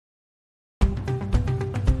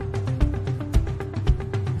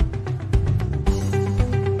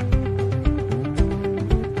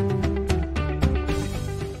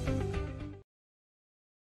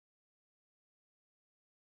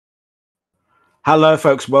Hello,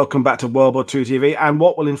 folks. Welcome back to World War II TV, and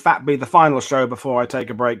what will in fact be the final show before I take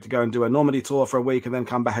a break to go and do a Normandy tour for a week, and then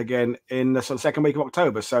come back again in the sort of second week of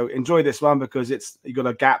October. So enjoy this one because you got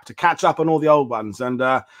a gap to catch up on all the old ones. And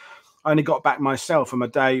I only got back myself from a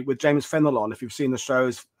day with James Fenelon. If you've seen the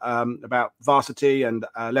shows about Varsity and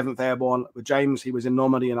 11th Airborne with James, he was in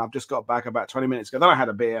Normandy, and I've just got back about 20 minutes ago. Then I had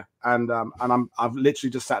a beer, and I've literally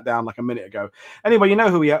just sat down like a minute ago. Anyway, you know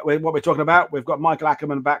what we're talking about. We've got Michael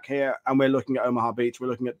Ackerman back here, and we're looking at Omaha Beach. We're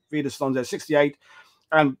looking at Vierville 68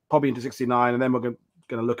 and probably into 69, and then we're going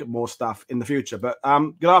to look at more stuff in the future. But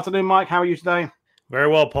good afternoon, Mike. How are you today? Very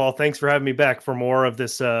well, Paul. Thanks for having me back for more of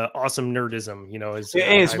this awesome nerdism. You know,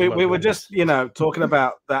 we were just talking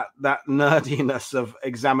about that nerdiness of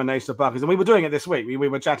examination of buckets, and we were doing it this week. We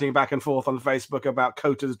were chatting back and forth on Facebook about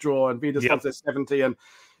Cota's draw and Vierville 70, and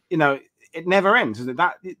it never ends. Isn't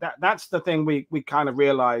it? That's the thing we kind of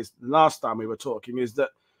realized last time we were talking, is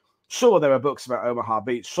that sure, there are books about Omaha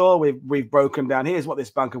Beach. Sure, we've broken down, here's what this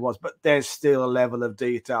bunker was, but there's still a level of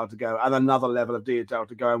detail to go and another level of detail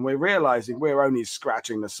to go. And we're realizing we're only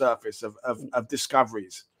scratching the surface of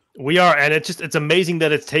discoveries. We are, and it's amazing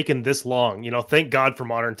that it's taken this long. Thank God for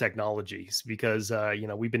modern technologies, because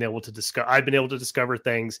I've been able to discover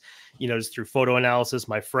things, just through photo analysis.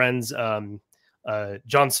 My friends,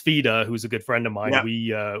 John Sfida, who's a good friend of mine, yeah.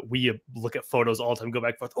 We look at photos all the time, go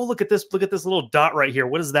back and forth. Oh, look at this little dot right here.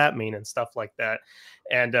 What does that mean? And stuff like that.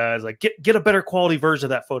 And it's like, get a better quality version of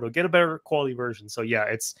that photo, get a better quality version. So yeah,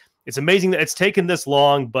 it's amazing that it's taken this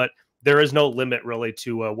long, but there is no limit really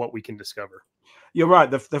to what we can discover. You're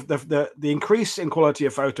right. The increase in quality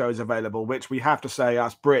of photos available, which we have to say,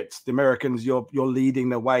 us Brits, the Americans, you're leading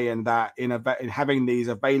the way in that, in having these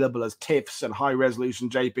available as TIFFs and high resolution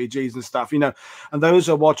JPGs and stuff. And those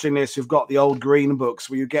who are watching this who've got the old green books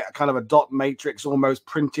where you get kind of a dot matrix almost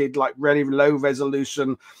printed, like really low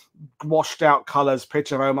resolution, washed out colors,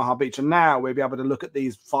 picture of Omaha Beach, and now we'll be able to look at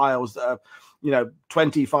these files that are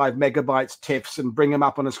 25 megabytes TIFFs and bring them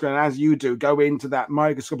up on a screen. And as you do, go into that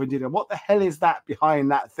microscope and what the hell is that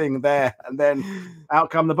behind that thing there? And then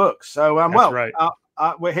out come the books. So, right.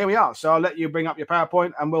 Here we are. So I'll let you bring up your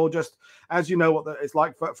PowerPoint, and we'll just, as you know what it's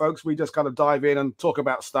like, folks, we just kind of dive in and talk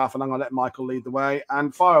about stuff, and I'm going to let Michael lead the way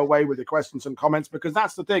and fire away with the questions and comments, because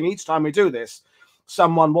that's the thing. Each time we do this,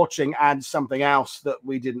 someone watching adds something else that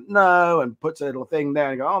we didn't know and puts a little thing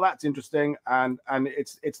there and go, oh, that's interesting. And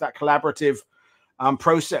it's that collaborative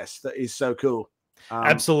process that is so cool.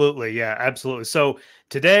 Absolutely. Yeah, absolutely. So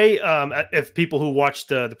today, if people who watched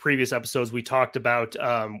the previous episodes, we talked a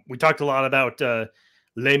lot about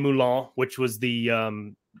Les Moulins, which was the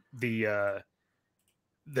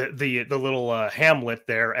little hamlet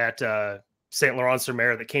there at Saint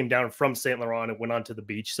Laurent-sur-Mer that came down from Saint Laurent and went onto the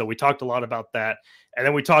beach. So we talked a lot about that. And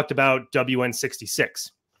then we talked about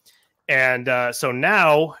WN66. And so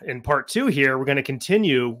now in part 2 here, we're going to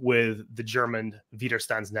continue with the German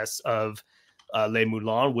Widerstandsnest of Les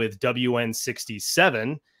Moulins with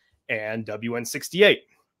WN67 and WN68.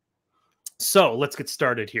 So let's get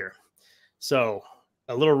started here. So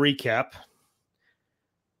a little recap.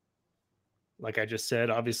 Like I just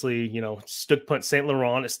said, obviously, Stützpunkt Saint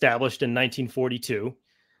Laurent established in 1942.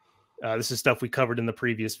 This is stuff we covered in the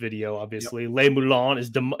previous video, obviously. Yep. Les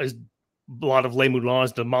Moulins a lot of Les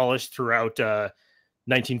Moulins demolished throughout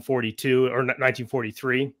 1942 or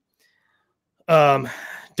 1943.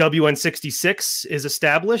 WN66 is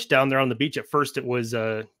established down there on the beach. At first, it was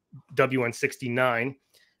WN69,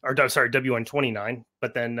 or sorry, WN29,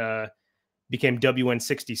 but then became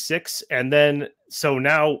WN66. And then, so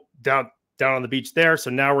now down on the beach there. So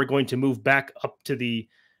now we're going to move back up to the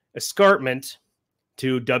escarpment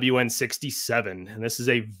to WN67. And this is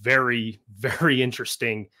a very, very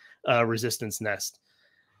interesting resistance nest.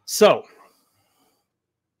 So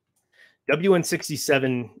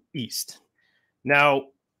WN67 East. Now,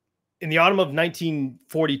 in the autumn of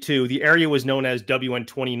 1942, the area was known as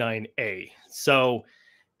WN29A. So,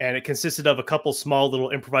 and it consisted of a couple small little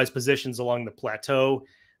improvised positions along the plateau.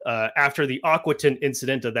 After the Aquitaine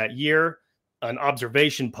incident of that year, an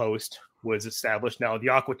observation post was established. Now, the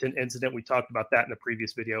Aquitaine incident, we talked about that in the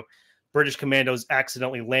previous video. British commandos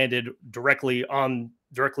accidentally landed directly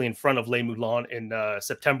in front of Les Moulins in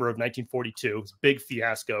September of 1942. It was a big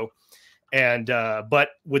fiasco. And but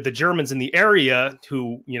with the Germans in the area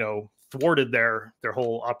who, thwarted their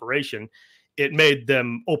whole operation, it made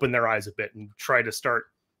them open their eyes a bit and try to start,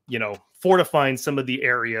 fortifying some of the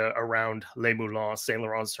area around Les Moulins, Saint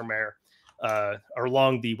Laurent-sur-Mer,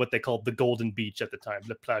 along what they called the Golden Beach at the time,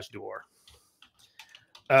 La Plage d'Or.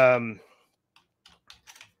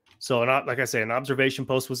 So, like I say, an observation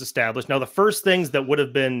post was established. Now, the first things that would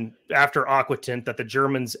have been after Aquitaine that the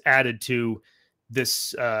Germans added to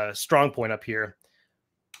this strong point up here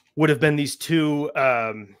would have been these two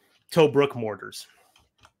Tobruk mortars.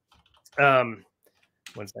 1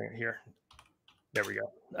 second here. There we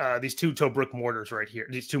go. These two Tobruk mortars right here.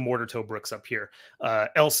 These two mortar Tobruks up here.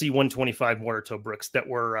 LC-125 mortar Tobruks that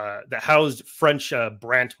were that housed French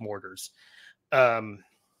Brandt mortars. Let's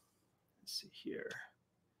see here.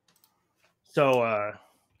 So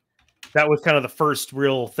that was kind of the first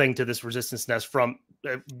real thing to this resistance nest from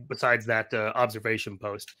besides that observation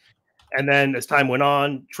post. And then as time went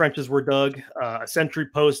on, trenches were dug, a sentry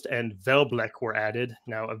post and Veilblek were added.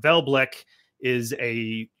 Now a Veilblek is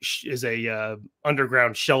a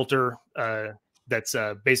underground shelter that's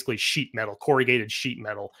basically sheet metal, corrugated sheet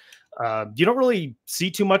metal. You don't really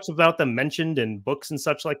see too much about them mentioned in books and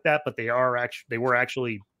such like that, but they were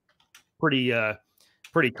actually pretty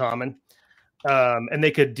common. And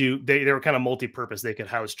they were kind of multi-purpose. They could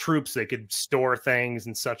house troops, they could store things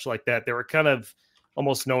and such like that. They were kind of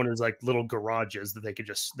almost known as like little garages that they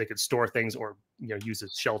could store things or use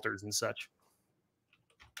as shelters and such.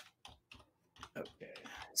 Okay,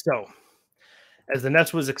 so as the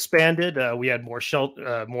nest was expanded, we had more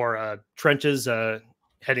trenches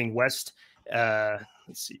heading west. Let's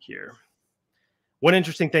see here. One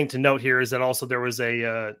interesting thing to note here is that also there was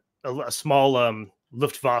a small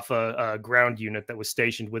Luftwaffe ground unit that was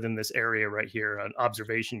stationed within this area right here, an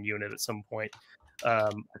observation unit at some point. I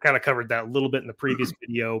kind of covered that a little bit in the previous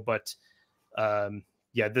video, but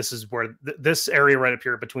yeah, this is where this area right up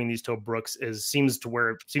here between these Tobruks seems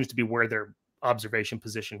to be where their observation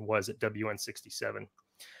position was at WN67.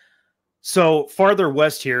 So farther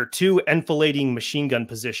west here, two enfilading machine gun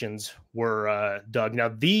positions were dug. Now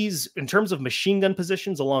these, in terms of machine gun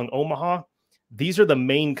positions along Omaha, these are the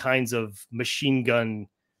main kinds of machine gun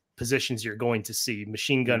positions you're going to see.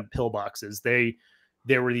 Machine gun pillboxes.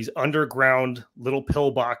 There were these underground little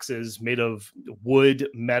pillboxes made of wood,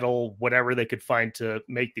 metal, whatever they could find to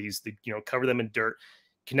make these. They, cover them in dirt,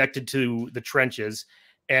 connected to the trenches,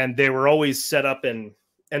 and they were always set up in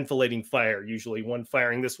enfilading fire. Usually, one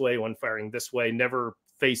firing this way, one firing this way, never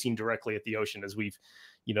facing directly at the ocean, as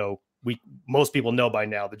most people know by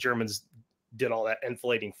now. The Germans did all that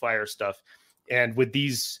enfilading fire stuff. And with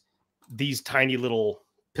these tiny little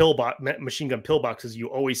machine gun pillboxes, you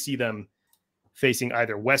always see them facing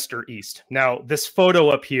either west or east. Now, this photo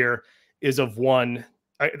up here is of one.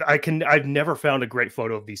 I've never found a great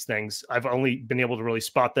photo of these things. I've only been able to really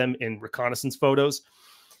spot them in reconnaissance photos.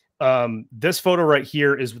 This photo right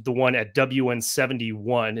here is the one at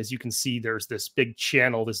WN71. As you can see, there's this big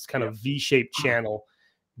channel, this kind of V-shaped channel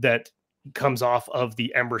that comes off of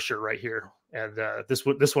the embouchure right here. And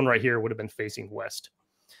this one right here would have been facing west.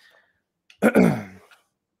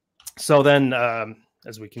 So then,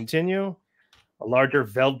 as we continue, a larger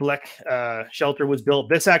Veilblek shelter was built.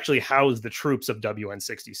 This actually housed the troops of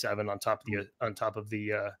WN67 on top of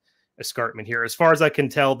the escarpment here. As far as I can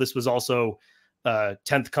tell, this was also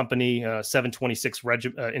 10th Company, 726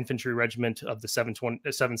 Infantry Regiment of the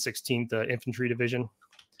 716th Infantry Division.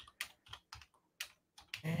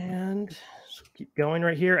 And keep going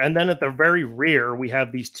right here. And then at the very rear, we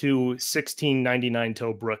have these two 1699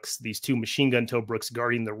 Tobruks, these two machine gun Tobruks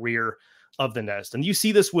guarding the rear of the nest. And you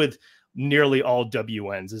see this with nearly all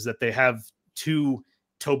WNs, is that they have two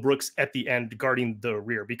Tobruks at the end guarding the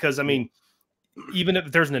rear. Because, I mean, even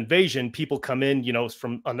if there's an invasion, people come in,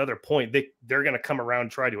 from another point, they're going to come around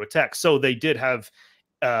and try to attack. So they did have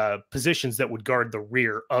positions that would guard the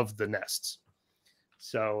rear of the nests.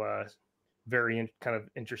 So very kind of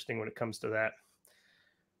interesting when it comes to that.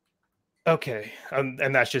 Okay,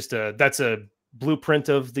 and that's just that's a blueprint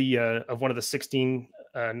of the of one of the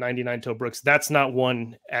 1699 Tobruks. That's not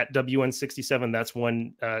one at WN67. That's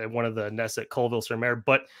one of the nests at Colville-sur-Mer,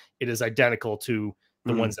 but it is identical to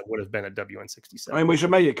the ones that would have been at WN67. I mean, we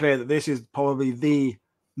should make it clear that this is probably the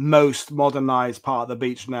most modernized part of the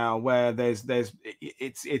beach now, where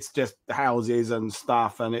it's just houses and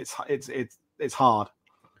stuff, and it's hard.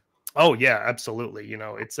 Oh yeah, absolutely.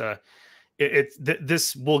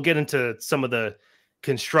 This we'll get into some of the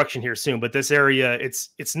construction here soon, but this area,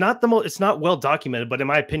 it's not well documented, but in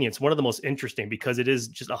my opinion, it's one of the most interesting because it is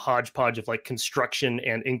just a hodgepodge of like construction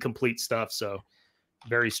and incomplete stuff. So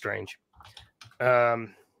very strange. All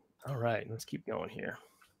right, let's keep going here.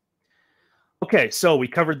 Okay, so we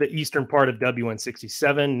covered the eastern part of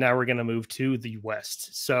WN67. Now we're going to move to the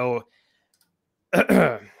west. So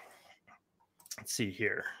let's see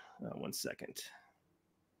here. 1 second.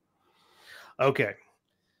 Okay.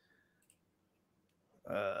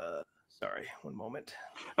 Sorry, one moment.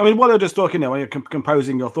 I mean, while you're just talking there, when you're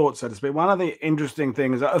composing your thoughts, so to speak, one of the interesting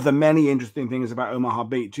things, of the many interesting things about Omaha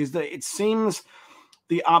Beach, is that it seems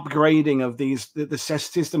the upgrading of the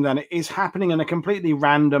system then is happening in a completely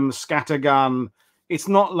random scattergun. It's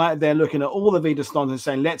not like they're looking at all the Widerstands and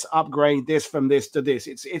saying, let's upgrade this from this to this.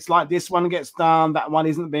 It's like this one gets done, that one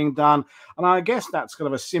isn't being done. And I guess that's kind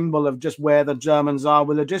of a symbol of just where the Germans are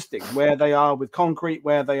with logistics, where they are with concrete,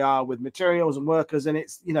 where they are with materials and workers. And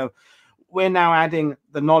it's, you know, we're now adding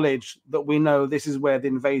the knowledge that we know this is where the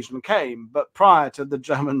invasion came. But prior to the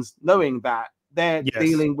Germans knowing that, they're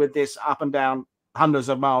dealing with this up and down hundreds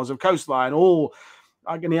of miles of coastline. All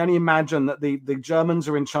I can only imagine that the Germans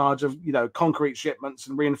are in charge of, you know, concrete shipments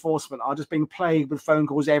and reinforcement are just being plagued with phone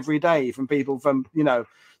calls every day from people from, you know,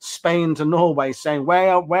 Spain to Norway saying,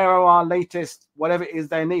 where are our latest, whatever it is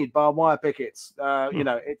they need, barbed wire pickets. You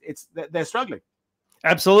know, they're struggling.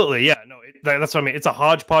 Absolutely. Yeah, no, that's what I mean. It's a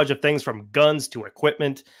hodgepodge of things from guns to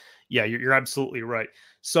equipment. Yeah, you're absolutely right.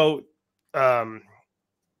 So,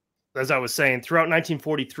 as I was saying, throughout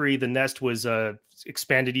 1943, the nest was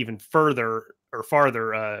expanded even further or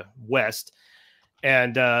farther west.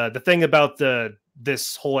 And the thing about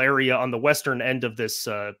this whole area on the western end of this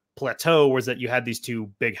plateau was that you had these two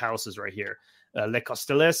big houses right here, Les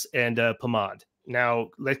Castellets and Pommard. Now,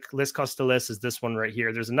 Les Castellets is this one right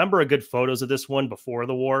here. There's a number of good photos of this one before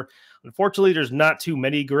the war. Unfortunately, there's not too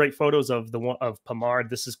many great photos of the one of Pommard.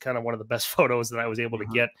 This is kind of one of the best photos that I was able to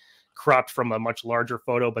get, cropped from a much larger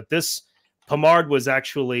photo. But this Pommard was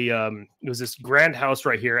actually it was this grand house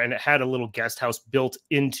right here, and it had a little guest house built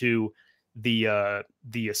into the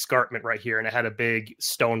escarpment right here, and it had a big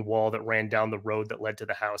stone wall that ran down the road that led to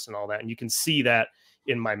the house and all that. And you can see that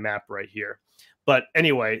in my map right here. But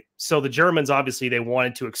anyway, so the Germans, obviously, they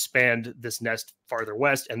wanted to expand this nest farther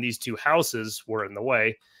west, and these two houses were in the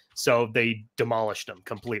way, so they demolished them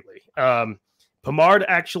completely. Pommard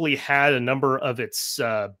actually had a number of its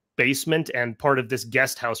basement, and part of this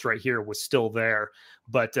guest house right here was still there,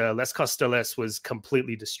 but Les Castellets was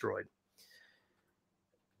completely destroyed.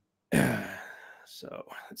 So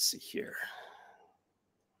let's see here.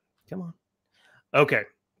 Come on. Okay.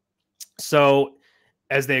 So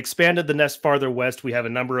as they expanded the nest farther west, we have a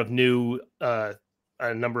number of new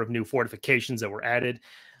fortifications that were added.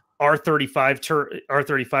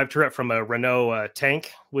 R35 turret from a Renault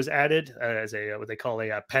tank was added as a what they call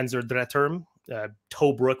a Panzerdreturm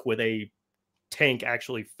Tobruk with a tank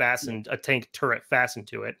actually fastened, a tank turret fastened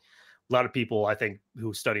to it. A lot of people, I think,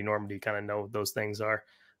 who study Normandy kind of know those things are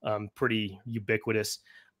pretty ubiquitous.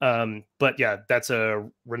 But yeah, that's a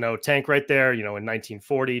Renault tank right there, you know, in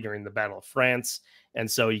 1940 during the Battle of France. And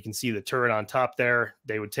so you can see the turret on top there.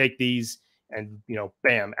 They would take these and, you know,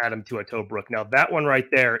 bam, add them to a Tobruk. Now that one right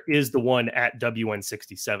there is the one at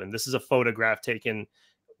WN67. This is a photograph taken,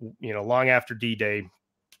 you know, long after D-Day,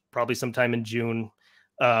 probably sometime in June,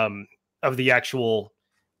 of the actual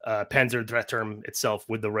Panzerdreturm itself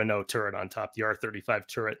with the Renault turret on top, the R35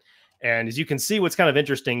 turret. And as you can see, what's kind of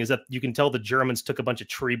interesting is that you can tell the Germans took a bunch of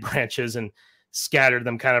tree branches and scattered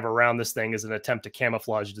them kind of around this thing as an attempt to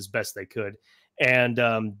camouflage it as best they could. And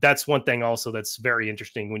that's one thing also that's very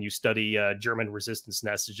interesting when you study German resistance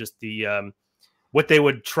nests, is just the what they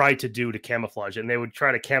would try to do to camouflage it. And they would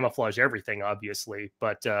try to camouflage everything, obviously,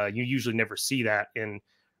 but you usually never see that in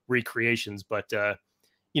recreations. But,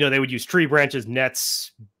 you know, they would use tree branches,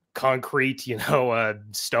 nets, concrete, you know,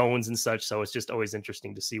 stones and such. So it's just always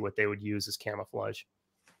interesting to see what they would use as camouflage.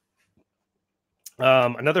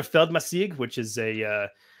 Another Feldmassig, which is a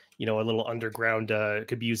you know, a little underground,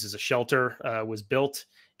 could be used as a shelter, was built.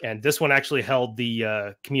 And this one actually held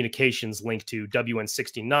the communications link to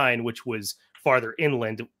WN69, which was farther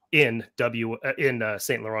inland in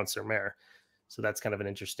Saint Laurent-sur-Mer. So that's kind of an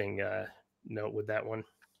interesting note with that one.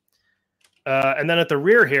 And then at the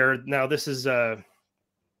rear here, now this is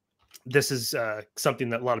something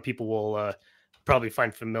that a lot of people will probably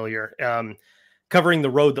find familiar. Covering the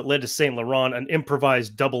road that led to Saint Laurent, an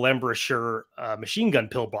improvised double embrasure machine gun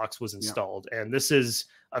pillbox was installed. Yeah. And this is,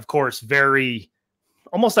 of course,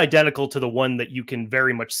 almost identical to the one that you can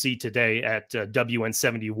very much see today at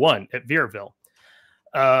WN71 at Vierville.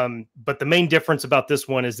 But the main difference about this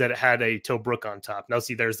one is that it had a Tobruk on top. Now,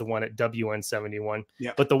 see, there's the one at WN71.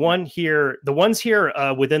 Yeah. But the ones here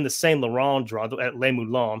within the Saint Laurent draw at Les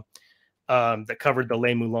Moulins that covered the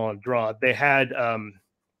Les Moulins draw, they had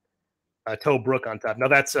a Tobruk on top. Now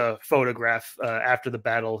that's a photograph after the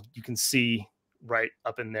battle. You can see right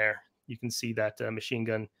up in there. You can see that machine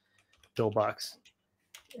gun pillbox.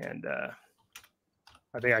 And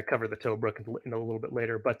I think I cover the Tobruk in a little bit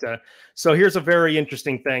later. But so here's a very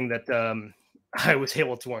interesting thing that I was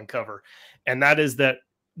able to uncover. And that is that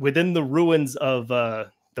within the ruins of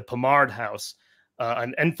the Pommard house,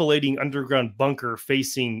 An enfilading underground bunker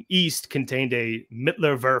facing east contained a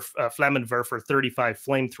Mittlerwerf Flammenwerfer 35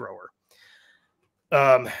 flamethrower.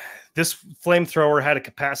 This flamethrower had a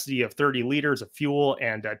capacity of 30 liters of fuel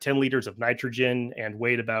and 10 liters of nitrogen and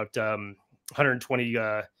weighed about 120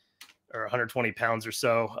 or 120 pounds or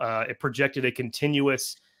so. It projected a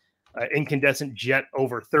continuous incandescent jet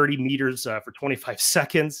over 30 meters for 25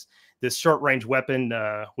 seconds. This short-range weapon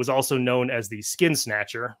was also known as the Skin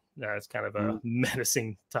Snatcher. It's kind of a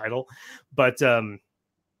menacing title, but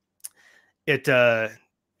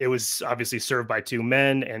it was obviously served by 2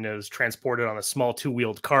 men, and it was transported on a small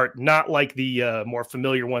 2-wheeled cart, not like the more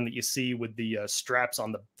familiar one that you see with the straps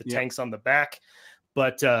on the tanks on the back,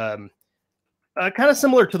 but kind of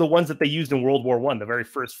similar to the ones that they used in World War I, the very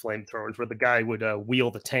first flamethrowers, where the guy would wheel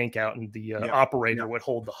the tank out and the operator would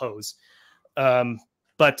hold the hose.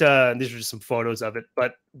 But these are just some photos of it.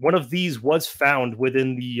 But one of these was found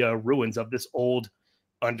within the ruins of this old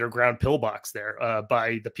underground pillbox there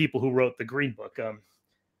by the people who wrote the Green Book.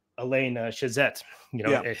 Alain Chazette,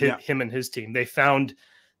 him and his team. They found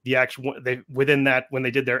the actual, within that, when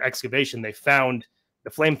they did their excavation, they found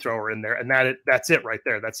the flamethrower in there, and that's it right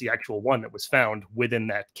there. That's the actual one that was found within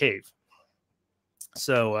that cave.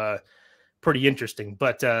 So pretty interesting.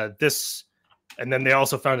 But this, and then they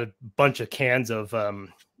also found a bunch of cans of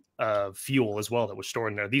fuel as well that was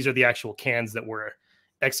stored in there. These are the actual cans that were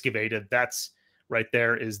excavated. That's right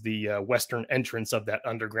there is the western entrance of that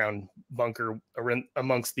underground bunker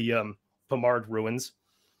amongst the Pomard ruins.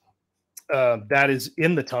 That is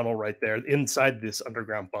in the tunnel right there, inside this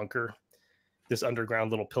underground bunker, this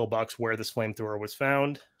underground little pillbox where this flamethrower was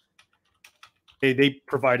found. They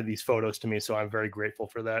provided these photos to me, so I'm very grateful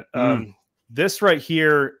for that. This right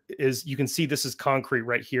here is, you can see this is concrete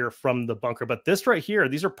right here from the bunker, but this right here,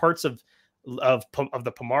 these are parts of the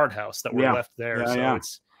Pomard house that were left there.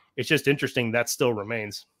 It's just interesting that still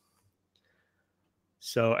remains.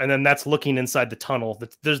 So, and then that's looking inside the tunnel.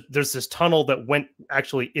 There's this tunnel that went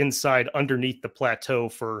actually inside underneath the plateau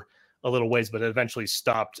for a little ways, but it eventually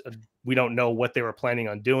stopped. We don't know what they were planning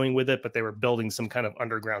on doing with it, but they were building some kind of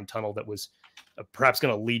underground tunnel that was perhaps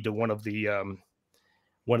going to lead to one of the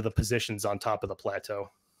positions on top of the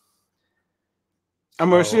plateau.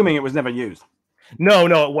 And we're assuming it was never used. No,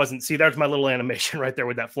 it wasn't. See, there's my little animation right there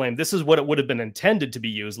with that flame. This is what it would have been intended to be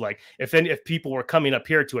used. Like if people were coming up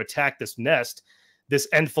here to attack this nest, this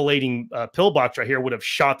enfilading pillbox right here would have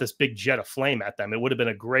shot this big jet of flame at them. It would have been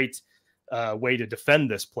a great way to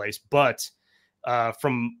defend this place. But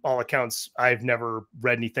from all accounts, I've never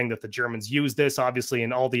read anything that the Germans used this. Obviously,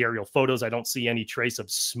 in all the aerial photos, I don't see any trace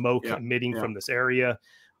of smoke emitting from this area.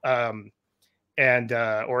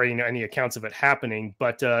 Or any accounts of it happening.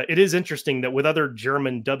 But it is interesting that with other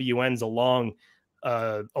German WNs along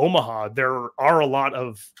Omaha, there are a lot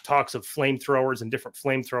of talks of flamethrowers and different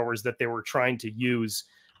flamethrowers that they were trying to use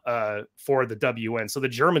for the WN. So the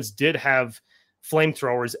Germans did have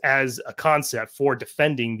flamethrowers as a concept for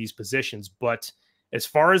defending these positions, but as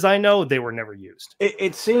far as I know, they were never used.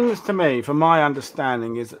 It seems to me, from my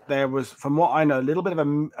understanding, is that there was, from what I know, a little bit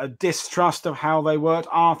of a distrust of how they worked.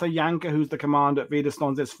 Arthur Yanker, who's the commander at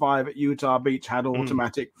Widerstands 5 at Utah Beach, had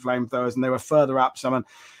automatic flamethrowers, and they were further up some. And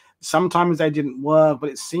sometimes they didn't work, but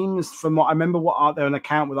it seems, from what I remember, there an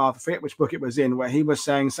account with Arthur, forget which book it was in, where he was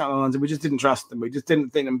saying something along, we just didn't trust them. We just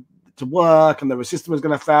didn't think them to work, and the system was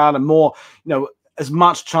going to fail, and more, as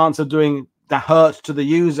much chance of doing the hurt to the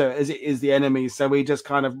user as it is the enemy. So we just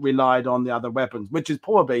kind of relied on the other weapons, which is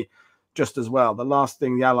probably just as well. The last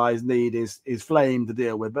thing the Allies need is flame to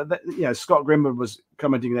deal with. But Scott Grimwood was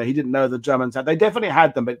commenting there. He didn't know the Germans had. They definitely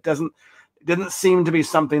had them, but it didn't seem to be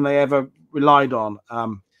something they ever relied on.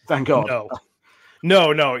 Thank God.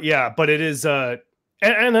 No. Yeah, but it is, and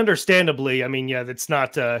understandably, I mean, it's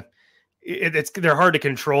not. They're hard to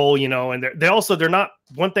control, and they're not,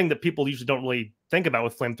 one thing that people usually don't really think about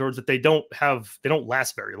with flamethrowers, that they don't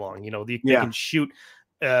last very long. They can shoot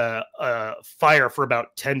fire for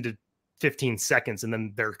about 10 to 15 seconds and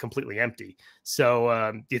then they're completely empty.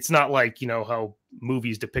 So it's not like, how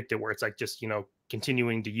movies depict it, where it's like just,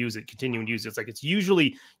 continuing to use it. It's like it's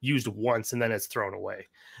usually used once and then it's thrown away.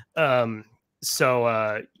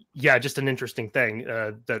 Just an interesting thing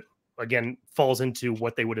that, again, falls into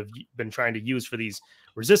what they would have been trying to use for these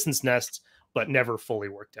resistance nests, but never fully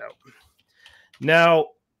worked out. Now,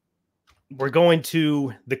 we're going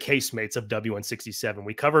to the casemates of WN67.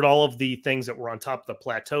 We covered all of the things that were on top of the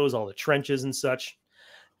plateaus, all the trenches and such.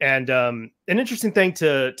 And an interesting thing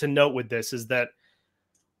to note with this is that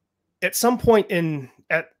at some point in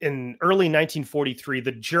early 1943,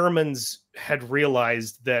 the Germans had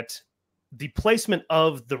realized that the placement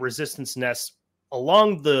of the resistance nests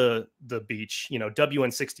along the beach, you know,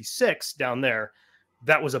 WN66 down there,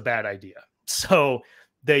 that was a bad idea. So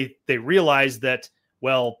they realized that,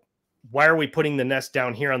 well, why are we putting the nest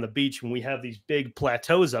down here on the beach when we have these big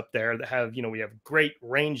plateaus up there that have, you know, we have great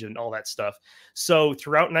range and all that stuff. So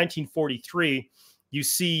throughout 1943, you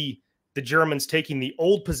see the Germans taking the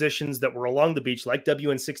old positions that were along the beach, like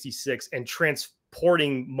WN66, and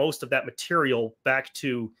transporting most of that material back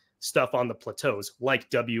to stuff on the plateaus, like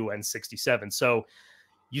WN67. So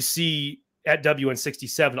you see at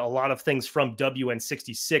WN67, a lot of things from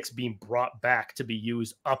WN66 being brought back to be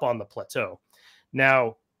used up on the plateau.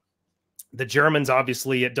 Now, the Germans,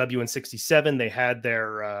 obviously, at WN67, they had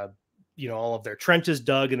their, you know, all of their trenches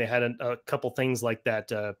dug, and they had a couple things like that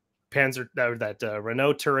Panzer, or that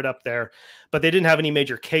Renault turret up there, but they didn't have any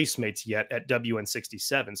major casemates yet at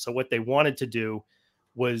WN67. So what they wanted to do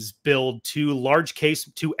was build two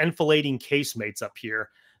enfilading casemates up here,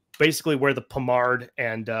 basically where the Pommard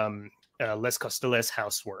and Les Costellets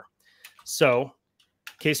house were. So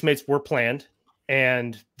casemates were planned.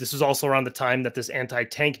 And this was also around the time that this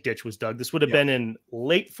anti-tank ditch was dug. This would have been in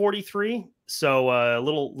late 43, so a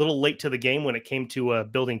little late to the game when it came to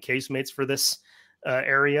building casemates for this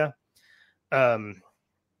area. According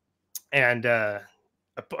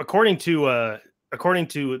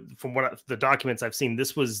to from what the documents I've seen,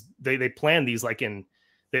 this was they planned these like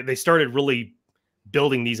they started really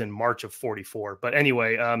building these in March of 44. But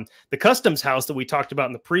anyway, the customs house that we talked about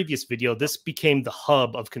in the previous video, this became the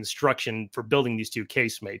hub of construction for building these two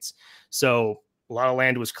casemates. So a lot of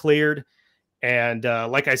land was cleared. And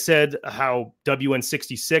like I said, how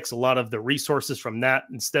WN66, a lot of the resources from that,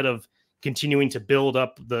 instead of continuing to build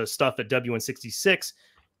up the stuff at WN66,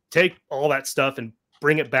 take all that stuff and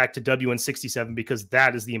bring it back to WN67, because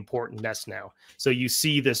that is the important nest now. So you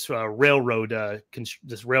see this railroad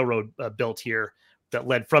built here that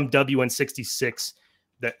led from WN66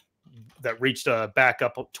 that reached back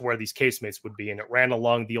up to where these casemates would be, and it ran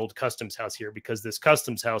along the old customs house here, because this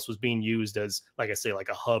customs house was being used as, like I say, like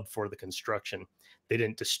a hub for the construction. They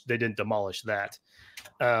didn't demolish that.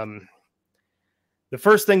 The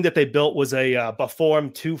first thing that they built was a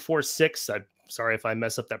Baform 246. I'm sorry if I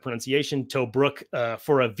mess up that pronunciation. Tobruk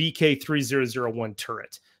for a VK3001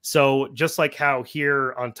 turret. So just like how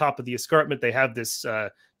here on top of the escarpment they have this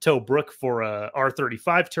Tobruk for a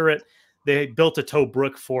R35 turret, they built a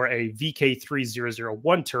Tobruk for a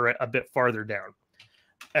VK3001 turret a bit farther down,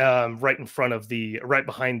 right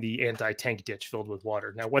behind the anti-tank ditch filled with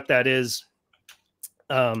water. Now, what that is,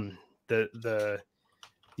 the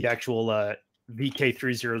actual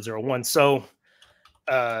VK3001. So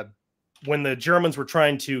when the Germans were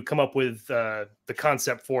trying to come up with the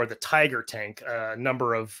concept for the Tiger tank, a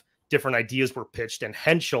number of different ideas were pitched, and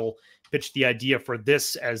Henschel pitched the idea for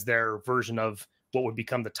this as their version of what would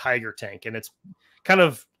become the Tiger tank. And it's kind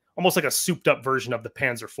of almost like a souped up version of the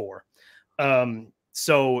Panzer IV.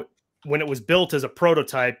 So when it was built as a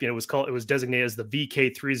prototype, it was designated as the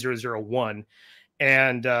VK3001.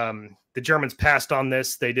 And the Germans passed on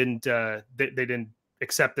this. They didn't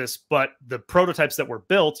accept this, but the prototypes that were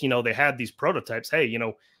built, they had these prototypes. Hey,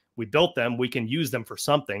 we built them, we can use them for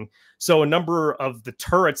something. So a number of the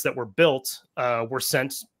turrets that were built were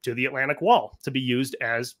sent to the Atlantic Wall to be used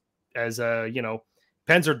as a,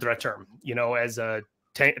 Panzerdretter, as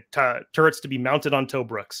turrets to be mounted on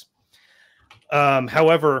Tobruks.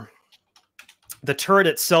 However, the turret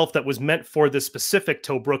itself that was meant for this specific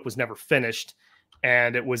Tobruk was never finished.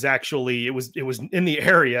 And it was actually, it was in the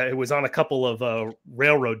area. It was on a couple of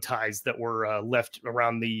railroad ties that were left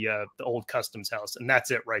around the old customs house. And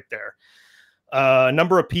that's it right there. A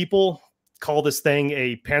number of people call this thing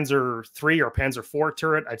a Panzer III or Panzer IV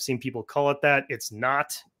turret. I've seen people call it that. It's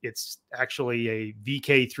not. It's actually a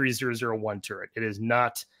VK3001 turret. It is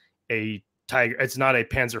not a Tiger. It's not a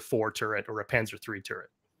Panzer IV turret or a Panzer III turret.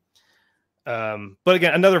 But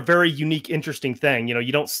again, another very unique, interesting thing,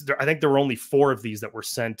 I think there were only 4 of these that were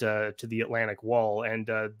sent to the Atlantic Wall. And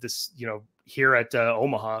this, here at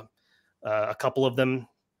Omaha, a couple of them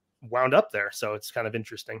wound up there. So it's kind of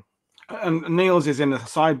interesting. And Niels is in the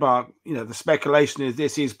sidebar. The speculation is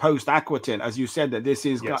this is post Aquitaine, as you said, that this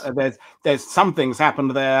is, yes, there's something's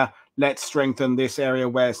happened there. Let's strengthen this area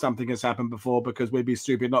where something has happened before, because we'd be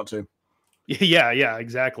stupid not to. Yeah,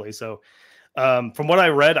 exactly. So from what I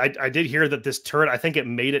read, I did hear that this turret, I think it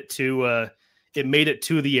made it to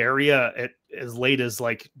the area as late as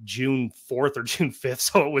like June 4th or June 5th.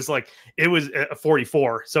 So it was a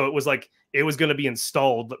 44. So it was like it was going to be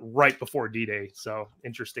installed right before D-Day. So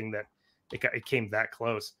interesting that it came that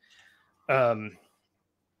close.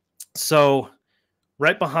 So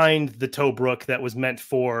right behind the Tobruk that was meant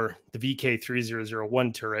for the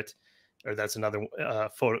VK3001 turret, or that's another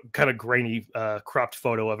photo, kind of grainy, cropped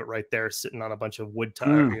photo of it right there, sitting on a bunch of wood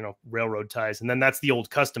railroad ties. And then that's the old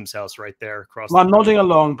customs house right there across. Well, I'm nodding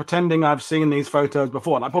along, pretending I've seen these photos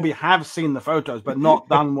before, and I probably have seen the photos, but not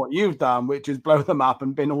done what you've done, which is blow them up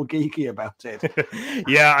and been all geeky about it.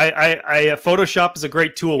 Yeah, I Photoshop is a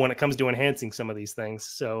great tool when it comes to enhancing some of these things.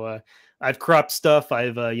 So I've cropped stuff,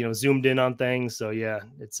 I've zoomed in on things. So yeah,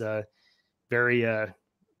 it's very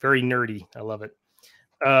very nerdy. I love it.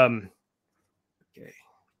 Okay.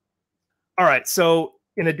 All right. So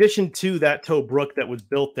in addition to that tow brook that was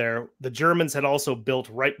built there, the Germans had also built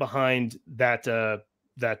right behind that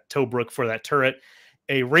that tow brook for that turret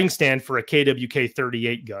a ring stand for a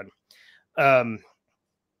KWK-38 gun.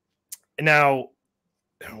 Now,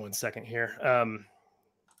 one second here. Let's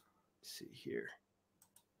see here.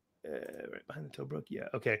 Right behind the tow brook. Yeah.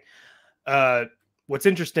 Okay. What's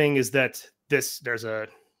interesting is that there's a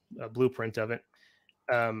blueprint of it.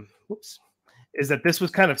 Is that this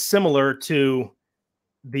was kind of similar to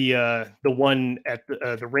the one at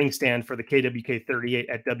the ring stand for the KWK-38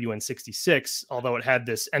 at WN66, although it had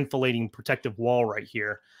this enfilading protective wall right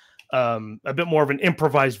here. A bit more of an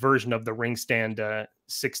improvised version of the ring stand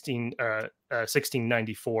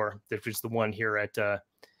 1694, which is the one here at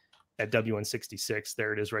WN66.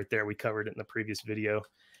 There it is right there. We covered it in the previous video.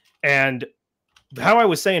 And how I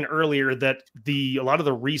was saying earlier that a lot of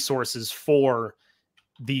the resources for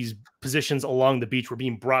these positions along the beach were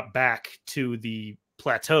being brought back to the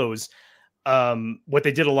plateaus. What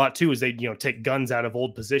they did a lot too is they take guns out of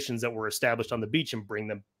old positions that were established on the beach and bring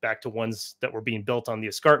them back to ones that were being built on the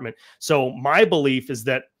escarpment. So my belief is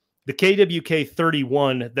that the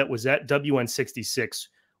KWK-31 that was at WN66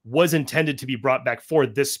 was intended to be brought back for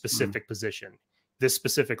this specific position, this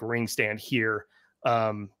specific ring stand here,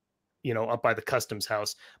 up by the customs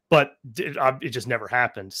house, but it just never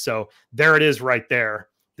happened. So there it is right there.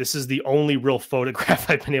 This is the only real photograph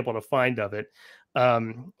I've been able to find of it.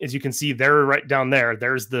 As you can see there, right down there,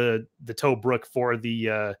 there's the tow brook for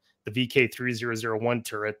the VK-3001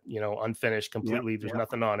 turret, unfinished completely. There's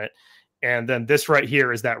nothing on it. And then this right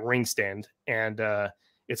here is that ring stand. And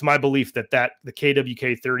it's my belief that the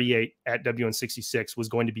KWK-38 at WN66 was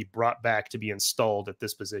going to be brought back to be installed at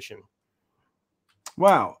this position.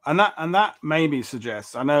 Wow, and that maybe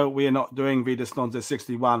suggests, I know we are not doing Widerstands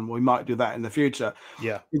 61, we might do that in the future.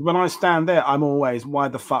 Yeah. When I stand there, I'm always, why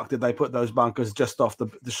the fuck did they put those bunkers just off the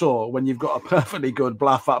shore when you've got a perfectly good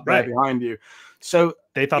bluff up there behind you? So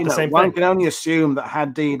they thought the same thing. One can only assume that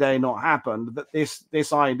had D-Day not happened, that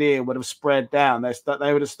this idea would have spread down. That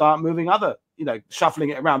they would have started moving other,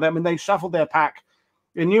 shuffling it around. I mean, they shuffled their pack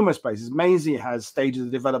in numerous places. Maisie has stages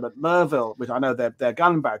of development. Merville, which I know they're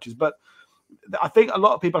gun batches, but I think a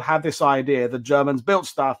lot of people have this idea the Germans built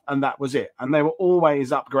stuff and that was it. And they were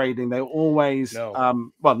always upgrading. They were always,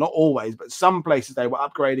 well, not always, but some places they were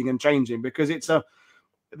upgrading and changing because the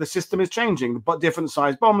system is changing. But different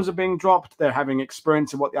size bombs are being dropped. They're having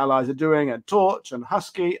experience of what the Allies are doing at Torch and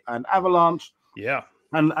Husky and Avalanche. Yeah.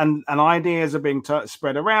 And ideas are being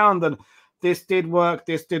spread around. And this did work.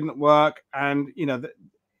 This didn't work. And,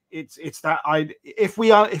 it's that idea. If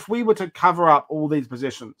we were to cover up all these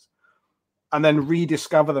positions, and then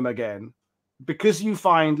rediscover them again, because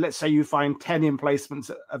let's say you find 10 emplacements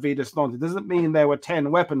of Widerstand, it doesn't mean there were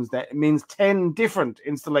 10 weapons there. It means 10 different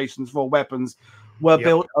installations for weapons were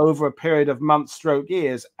built over a period of months,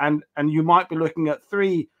 years, and you might be looking at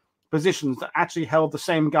 3 positions that actually held the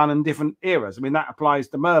same gun in different eras. I mean, that applies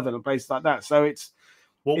to Merville and places like that. So it's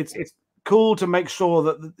cool to make sure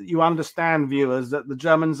that you understand, viewers, that the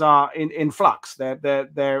Germans are in flux.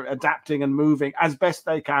 They're adapting and moving as best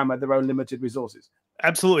they can with their own limited resources.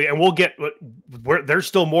 Absolutely, and we'll get there's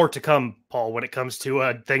still more to come, Paul, when it comes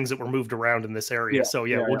to things that were moved around in this area. So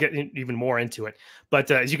we'll get even more into it.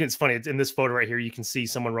 But as you can, it's funny. It's in this photo right here. You can see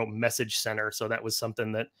someone wrote message center. So that was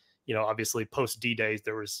something that obviously post D-Day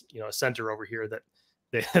there was a center over here that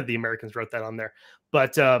the Americans wrote that on there.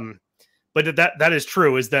 But that is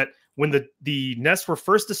true. Is that when the nests were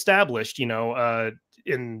first established,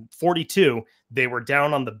 in 42, they were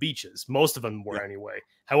down on the beaches. Most of them were anyway.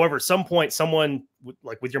 However, at some point, someone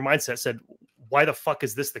with your mindset said, why the fuck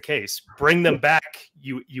is this the case? Bring them back,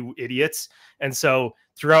 you idiots. And so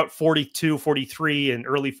throughout 42, 43, and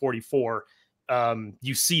early 44,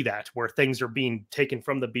 you see that where things are being taken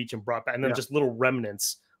from the beach and brought back. And then just little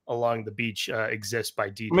remnants along the beach exist by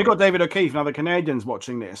D-Day. We got David O'Keefe and other Canadians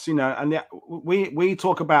watching this, and we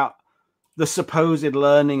talk about the supposed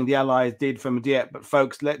learning the Allies did from Dieppe, but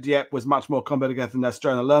folks, Dieppe was much more complicated than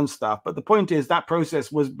Estrona learned stuff. But the point is that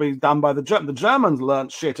process was being done by the Germans. The Germans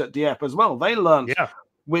learned shit at Dieppe as well. They learned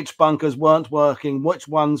which bunkers weren't working, which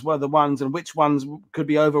ones were the ones, and which ones could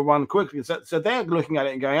be overrun quickly. So they're looking at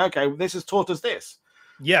it and going, okay, this has taught us this.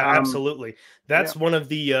 Yeah, absolutely. That's one of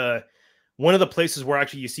the places where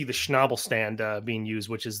actually you see the Schnabel stand being used,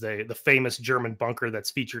 which is the famous German bunker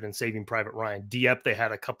that's featured in Saving Private Ryan. Dieppe, they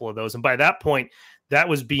had a couple of those, and by that point, that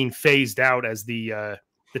was being phased out as the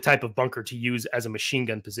type of bunker to use as a machine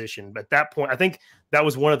gun position. But at that point, I think that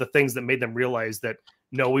was one of the things that made them realize that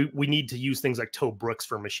no, we need to use things like Toe Brooks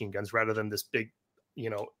for machine guns rather than this big,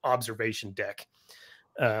 observation deck.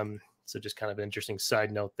 So just kind of an interesting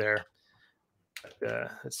side note there.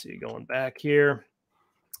 Let's see, going back here.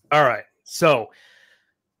 All right, so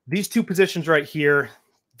these two positions right here,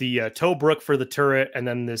 the Toe Brook for the turret and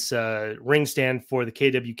then this ring stand for the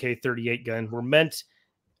KWK-38 gun were meant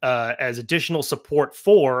as additional support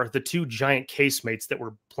for the 2 giant casemates that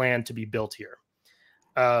were planned to be built here.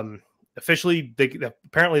 Officially,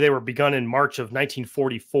 apparently they were begun in March of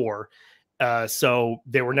 1944, so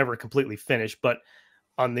they were never completely finished. But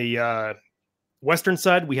on the western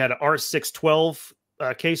side, we had an R612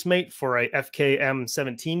 casemate for a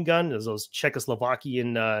FKM-17 gun, those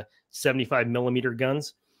Czechoslovakian 75 millimeter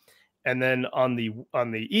guns. And then on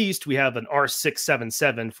the east, we have an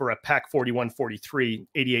R677 for a PAC-41-43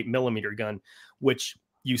 88 millimeter gun, which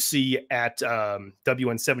you see at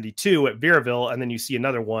WN72 at Vierville, and then you see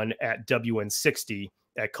another one at WN60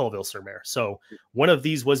 at Colville-sur-Mer. So one of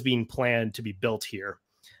these was being planned to be built here.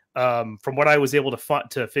 From what I was able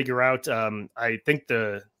to figure out, I think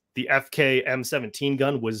the FK-M17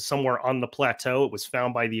 gun was somewhere on the plateau. It was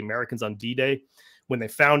found by the Americans on D-Day. When they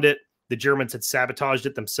found it, the Germans had sabotaged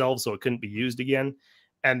it themselves, so it couldn't be used again.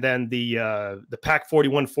 And then the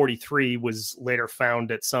PAC-41-43 was later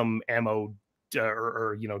found at some ammo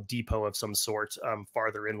or depot of some sort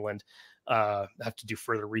farther inland. I have to do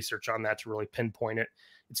further research on that to really pinpoint it.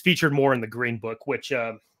 It's featured more in the Green Book, which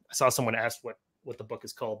I saw someone ask what the book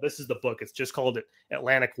is called. This is the book. It's just called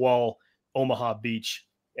Atlantic Wall, Omaha Beach.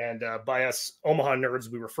 And by us Omaha nerds,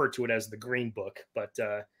 we refer to it as the Green Book. But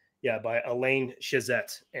by Elaine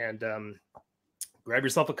Chazette. And grab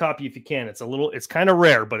yourself a copy if you can. It's kind of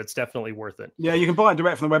rare, but it's definitely worth it. Yeah, you can buy it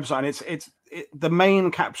direct from the website. And the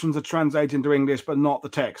main captions are translated into English, but not the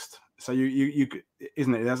text. So you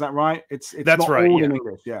isn't it? Is that right? It's that's not right. All Yeah. in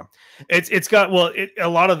English. Yeah. It's got a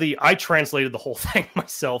lot of I translated the whole thing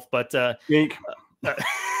myself, but Geek.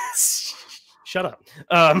 Shut up.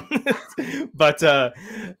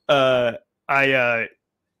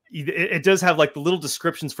 It does have like the little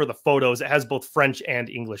descriptions for the photos. It has both French and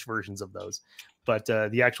English versions of those, but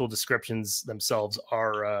the actual descriptions themselves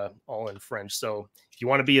are all in French. So if you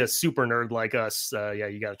want to be a super nerd like us,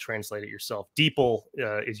 you got to translate it yourself. Deeple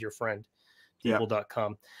is your friend.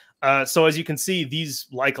 Deeple.com. So as you can see, these,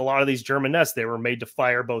 like a lot of these German nests, they were made to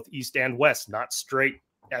fire both east and west, not straight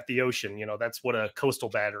at the ocean. That's what a coastal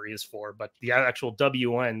battery is for. But the actual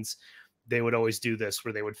WNs, they would always do this,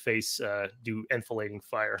 where they would do enfilading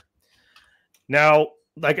fire. Now,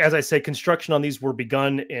 like as I say, construction on these were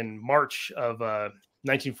begun in March of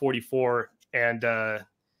 1944, and the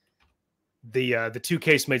 2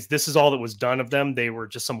 casemates, this is all that was done of them. They were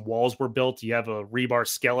just some walls were built. You have a rebar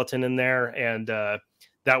skeleton in there, and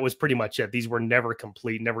that was pretty much it. These were never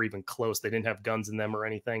complete, never even close. They didn't have guns in them or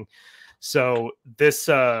anything. So this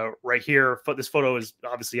right here, this photo is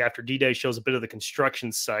obviously after D-Day, shows a bit of the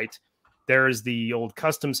construction site. There's the old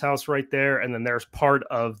customs house right there, and then there's part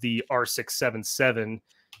of the R677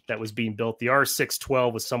 that was being built. The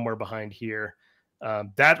R612 was somewhere behind here.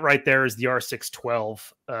 That right there is the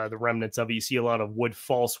R612, the remnants of it. You see a lot of wood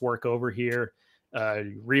false work over here,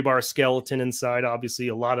 rebar skeleton inside, obviously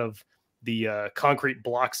a lot of the concrete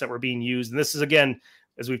blocks that were being used. And this is, again,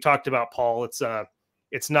 as we've talked about, Paul,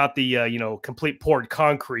 it's not the complete poured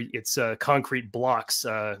concrete. It's concrete blocks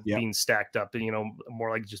being stacked up, and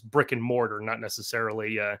more like just brick and mortar, not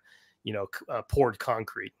necessarily poured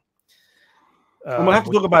concrete. And we'll have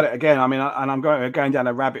to talk about it again. I mean, and I'm going down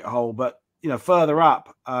a rabbit hole, but further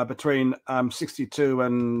up between 62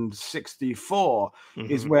 and 64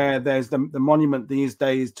 is where there's the monument these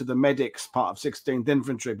days to the medics, part of 16th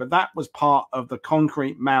Infantry. But that was part of the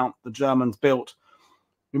concrete mount the Germans built.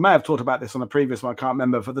 We may have talked about this on a previous one, I can't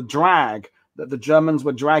remember, for the drag that the Germans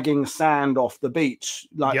were dragging sand off the beach,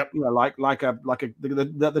 like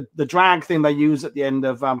the drag thing they use at the end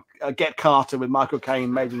of Get Carter with Michael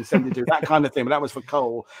Caine made in 72, that kind of thing. But that was for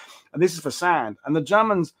coal, and this is for sand. And the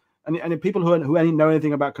Germans and people who know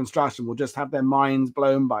anything about construction will just have their minds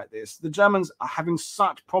blown by this. The Germans are having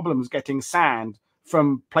such problems getting sand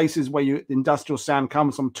from places where industrial sand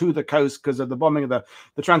comes from to the coast because of the bombing of the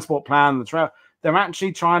transport plan, They're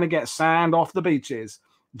actually trying to get sand off the beaches,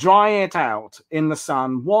 dry it out in the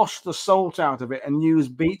sun, wash the salt out of it, and use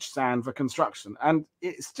beach sand for construction. And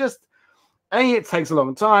it's just, A, it takes a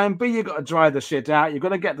long time. B, you've got to dry the shit out. You've got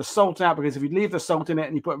to get the salt out, because if you leave the salt in it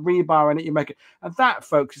and you put rebar in it, you make it. And that,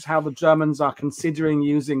 folks, is how the Germans are considering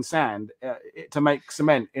using sand to make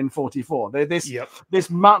cement in 44. This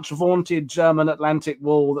much vaunted German Atlantic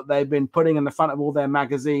wall that they've been putting in the front of all their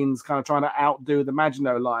magazines, kind of trying to outdo the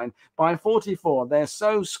Maginot Line. By 44, they're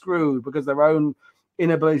so screwed because of their own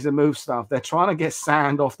inability to move stuff. They're trying to get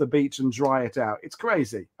sand off the beach and dry it out. It's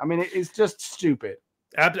crazy. I mean, it's just stupid.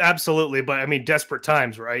 Absolutely, but I mean, desperate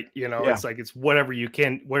times, right? You know, it's like it's whatever you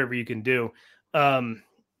can do.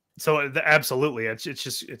 So absolutely,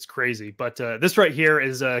 it's crazy. But this right here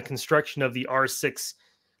is a construction of the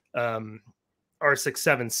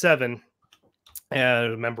R677,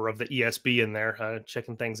 a member of the ESB in there,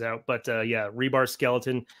 checking things out. But yeah, rebar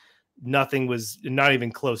skeleton, nothing was not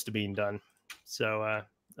even close to being done. So I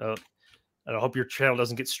hope your channel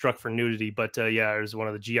doesn't get struck for nudity, but yeah, there's one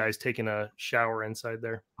of the GIs taking a shower inside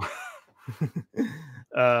there.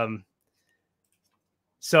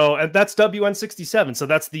 So that's WN67. So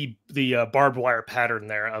that's the barbed wire pattern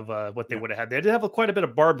there of what they would have had. They did have quite a bit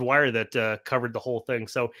of barbed wire that covered the whole thing.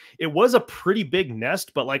 So it was a pretty big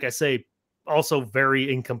nest, but like I say, also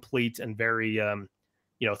very incomplete and very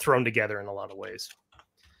thrown together in a lot of ways.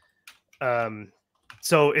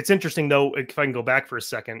 So it's interesting though, if I can go back for a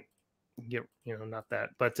second. Not that,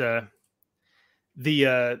 but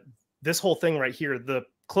this whole thing right here, the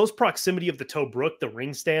close proximity of the tow brook, the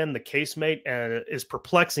ring stand, the casemate, is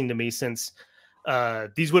perplexing to me, since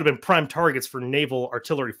these would have been prime targets for naval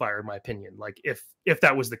artillery fire, in my opinion. Like if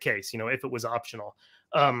that was the case, if it was optional.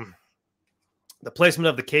 The placement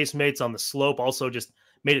of the casemates on the slope also just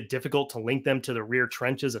made it difficult to link them to the rear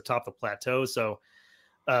trenches atop the plateau. So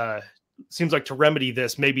seems like to remedy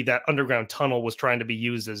this, maybe that underground tunnel was trying to be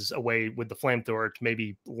used as a way with the flamethrower to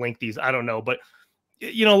maybe link these. I don't know, but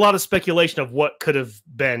a lot of speculation of what could have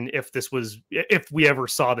been if we ever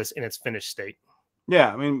saw this in its finished state.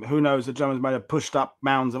 Yeah, I mean, who knows? The Germans might have pushed up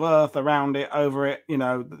mounds of earth around it, over it,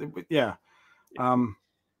 yeah.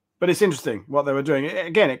 But it's interesting what they were doing.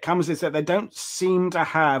 Again, it comes to that they don't seem to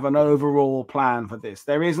have an overall plan for this.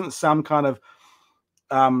 There isn't some kind of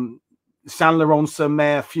Saint Laurent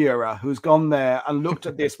Mer Führer who's gone there and looked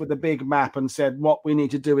at this with a big map and said, what we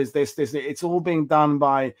need to do is this. It's all being done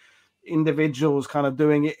by individuals kind of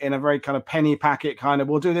doing it in a very kind of penny packet kind of,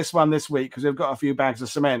 we'll do this one this week because we've got a few bags of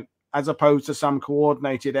cement, as opposed to some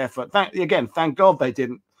coordinated effort. Thank God they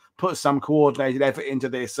didn't put some coordinated effort into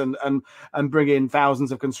this and bring in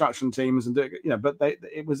thousands of construction teams and do it, but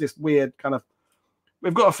it was this weird kind of,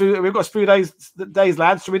 we've got a few days,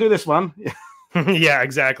 lads. Should we do this one? Yeah,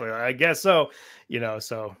 exactly. I guess so.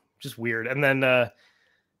 So just weird. And then,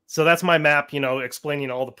 so that's my map, explaining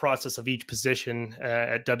all the process of each position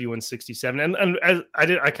at WN67. And as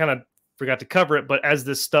I kind of forgot to cover it, but as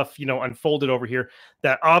this stuff, unfolded over here,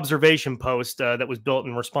 that observation post that was built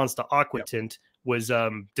in response to Aquatint was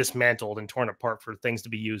dismantled and torn apart for things to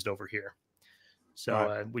be used over here.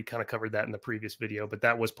 So we kind of covered that in the previous video, but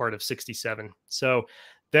that was part of 67. So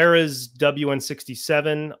there is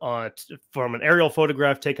WN67 from an aerial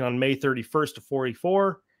photograph taken on May 31st of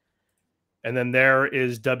 44. And then there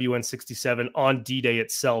is WN67 on D-Day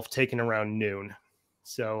itself, taken around noon.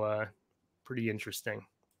 So pretty interesting.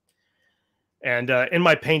 And in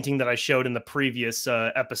my painting that I showed in the previous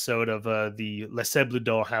episode of the Les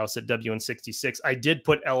Moulins house at WN66, I did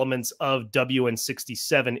put elements of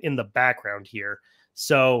WN67 in the background here.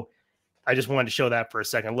 So I just wanted to show that for a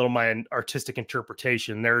second, a little my artistic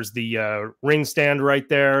interpretation. There's the ring stand right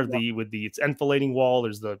there, with its enfilading wall.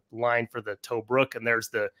 There's the line for the tow brook, and there's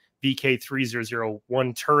the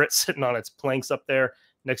VK3001 turret sitting on its planks up there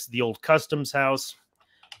next to the old customs house,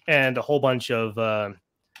 and a whole bunch of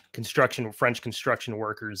French construction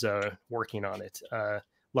workers working on it. A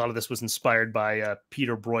lot of this was inspired by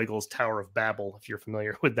Peter Bruegel's Tower of Babel, if you're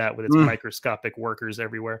familiar with that, with its microscopic workers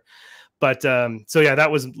everywhere. But so yeah,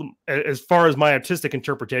 that was, as far as my artistic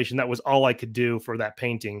interpretation, that was all I could do for that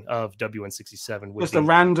painting of WN67. Just a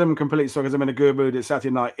random complete story, because I'm in a good mood. It's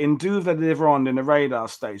Saturday night in Vierville, in the radar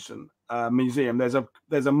station museum.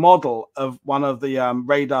 There's a model of one of the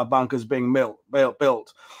radar bunkers being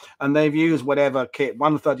built, and they've used whatever kit,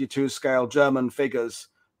 132 scale German figures,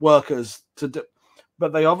 workers to do,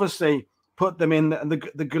 but they obviously put them in, and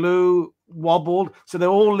the glue wobbled, so they're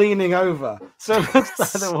all leaning over. So it looks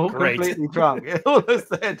like they're all completely drunk. It all looks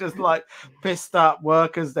they're just like pissed up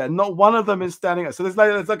workers there. Not one of them is standing up. So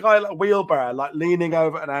there's a guy like a wheelbarrow, like leaning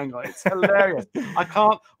over at an angle. It's hilarious.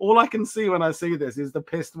 All I can see when I see this is the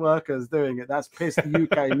pissed workers doing it. That's pissed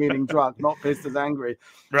UK meaning drunk, not pissed as angry.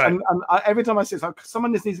 Right. And every time I see it, it's like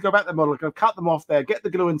someone just needs to go back to the model, cut them off there, get the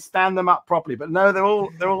glue and stand them up properly. But no, they're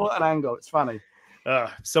all at an angle. It's funny.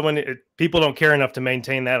 People don't care enough to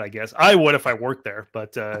maintain that. I guess I would if I worked there,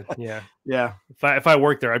 but yeah. If I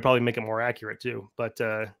worked there, I'd probably make it more accurate too. But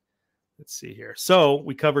let's see here. So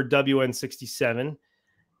we covered WN67,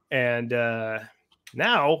 and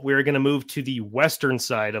now we're going to move to the western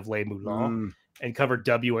side of Les Moulins and cover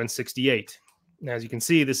WN68. Now, as you can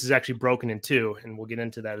see, this is actually broken in two, and we'll get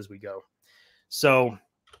into that as we go. So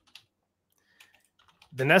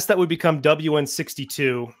the nest that would become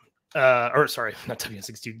WN62. Or sorry, not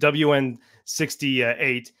WN62,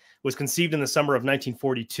 WN68 was conceived in the summer of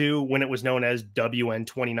 1942 when it was known as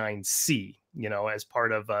WN29C, as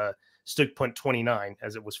part of Stützpunkt 29,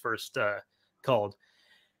 as it was first called.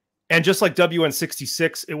 And just like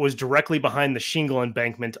WN66, it was directly behind the shingle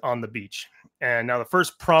embankment on the beach. And now the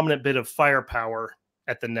first prominent bit of firepower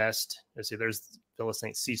at the nest, let's see, there's Villa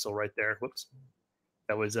St. Cecil right there. Whoops.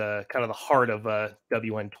 That was kind of the heart of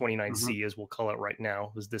WN29C, as we'll call it right now.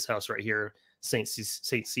 It was this house right here, St.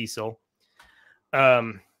 Cecil.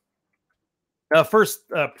 Now, first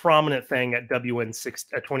prominent thing at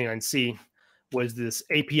WN29C was this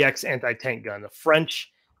APX anti-tank gun, the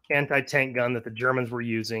French anti-tank gun that the Germans were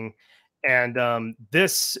using. And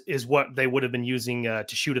this is what they would have been using to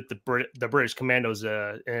shoot at the British commandos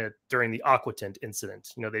during the Aquatent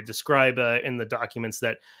incident. They describe in the documents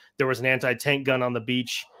that there was an anti-tank gun on the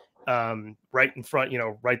beach right in front,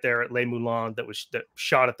 right there at Les Moulins that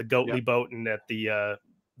shot at the Goatley boat and at the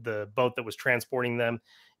boat that was transporting them.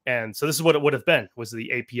 And so this is what it would have been, was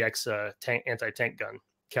the APX anti-tank gun,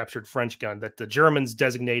 captured French gun that the Germans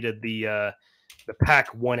designated the PAC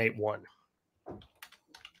 181.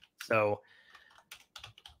 So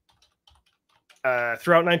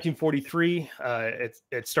throughout 1943,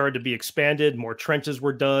 it started to be expanded. More trenches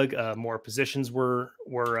were dug. More positions were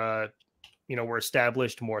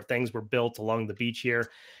established. More things were built along the beach here,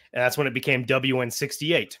 and that's when it became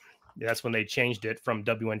WN68. That's when they changed it from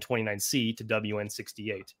WN29C to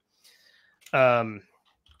WN68.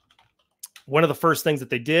 One of the first things that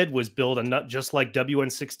they did was build a nut just like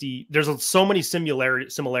WN60. There's so many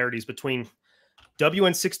similarities between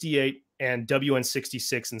WN68 and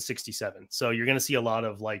WN66 and 67. So you're going to see a lot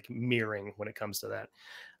of like mirroring when it comes to that.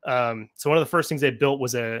 So one of the first things they built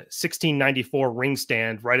was a 1694 ring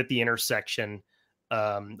stand right at the intersection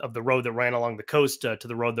of the road that ran along the coast to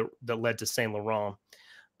the road that led to Saint Laurent.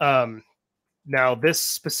 Now this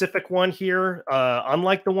specific one here,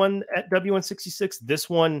 unlike the one at WN66, this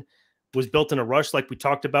one was built in a rush, like we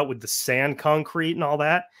talked about with the sand concrete and all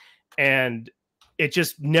that. And it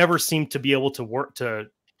just never seemed to be able to work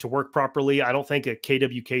properly. I don't think a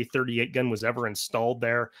KWK-38 gun was ever installed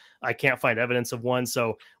there. I can't find evidence of one.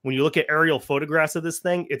 So when you look at aerial photographs of this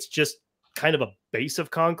thing, it's just kind of a base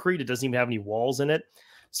of concrete. It doesn't even have any walls in it.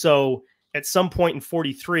 So at some point in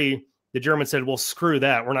 43, the Germans said, well, screw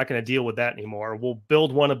that. We're not going to deal with that anymore. We'll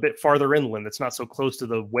build one a bit farther inland that's not so close to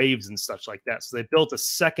the waves and such like that. So they built a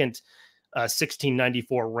second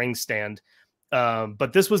 1694 ring stand.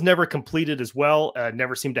 But this was never completed as well.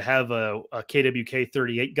 Never seemed to have a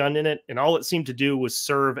KWK-38 gun in it. And all it seemed to do was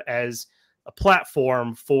serve as a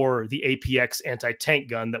platform for the APX anti-tank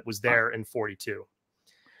gun that was there in 42.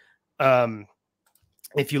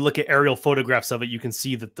 If you look at aerial photographs of it, you can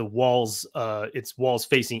see that the walls, its walls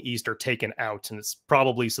facing east are taken out. And it's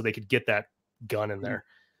probably so they could get that gun in there.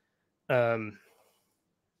 So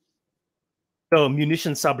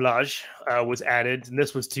munition sablage was added. And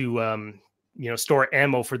this was to... store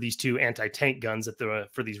ammo for these two anti-tank guns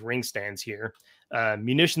for these ring stands here.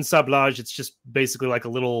 Munition sablage, it's just basically like a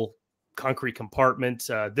little concrete compartment.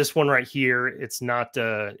 This one right here, it's not,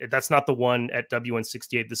 that's not the one at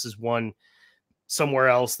WN68. This is one somewhere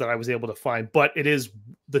else that I was able to find, but it is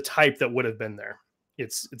the type that would have been there.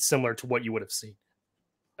 It's similar to what you would have seen.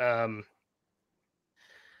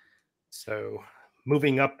 So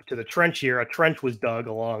moving up to the trench here, a trench was dug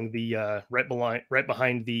along the right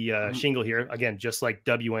behind the shingle here. Again, just like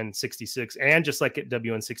WN66 and just like at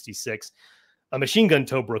WN66, a machine gun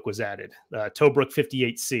Tobruk was added. Tobruk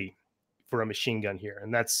 58C for a machine gun here,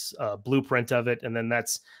 and that's a blueprint of it. And then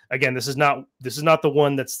that's, again, this is not the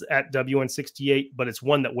one that's at WN68, but it's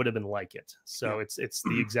one that would have been like it. So it's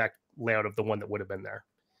the exact layout of the one that would have been there.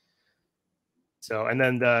 So, and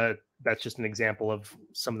then that's just an example of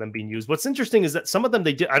some of them being used. What's interesting is that some of them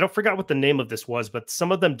they did. I don't forgot what the name of this was, but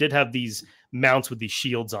some of them did have these mounts with these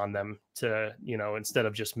shields on them to, you know, instead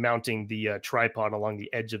of just mounting the tripod along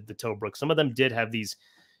the edge of the tow brook. Some of them did have these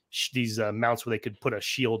mounts where they could put a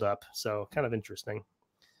shield up. So kind of interesting.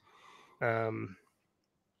 And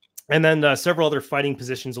then several other fighting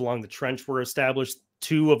positions along the trench were established.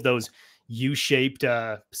 2 of those U-shaped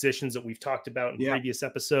positions that we've talked about in previous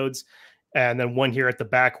episodes. And then one here at the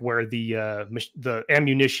back where the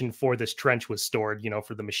ammunition for this trench was stored, you know,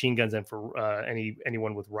 for the machine guns and for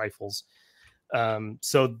anyone with rifles.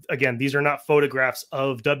 So again, these are not photographs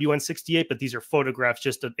of WN68, but these are photographs,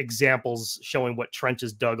 just examples showing what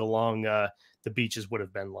trenches dug along the beaches would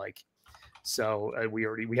have been like. So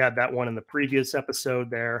we had that one in the previous episode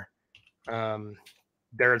there.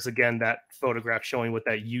 There's again that photograph showing what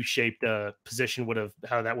that U-shaped position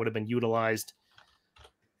how that would have been utilized.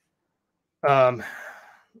 All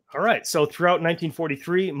right. So throughout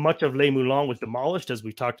 1943, much of Les Moulins was demolished, as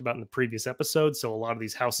we talked about in the previous episode. So a lot of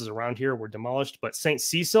these houses around here were demolished, but Saint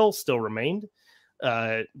Cecil still remained.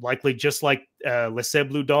 Likely just like Les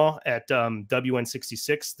Moulins at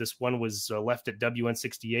WN66. This one was left at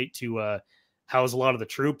WN68 to house a lot of the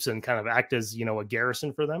troops and kind of act as, you know, a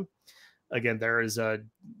garrison for them. Again, there's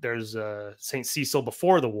Saint Cecil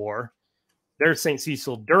before the war. There's St.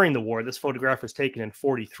 Cecil during the war. This photograph was taken in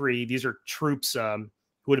 43. These are troops who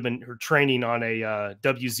would have been training on a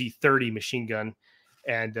WZ-30 machine gun.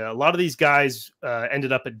 And a lot of these guys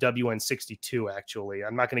ended up at WN62, actually.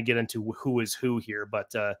 I'm not going to get into who is who here,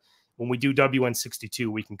 but when we do WN62,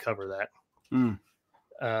 we can cover that.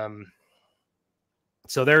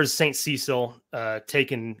 So there's St. Cecil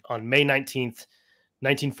taken on May 19th,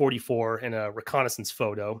 1944 in a reconnaissance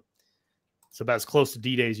photo. It's about as close to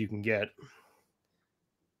D-Day as you can get.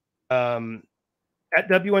 At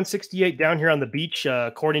WN68 down here on the beach,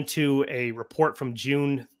 according to a report from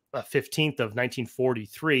June 15th of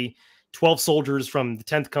 1943, 12 soldiers from the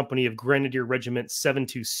 10th Company of Grenadier Regiment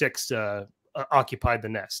 726 occupied the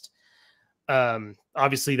nest.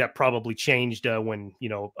 Obviously, that probably changed when, you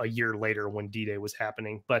know, a year later when D-Day was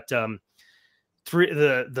happening. But the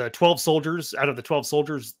 12 soldiers, out of the 12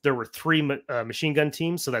 soldiers, there were 3 machine gun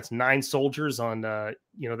teams. So that's 9 soldiers on,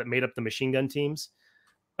 you know, that made up the machine gun teams.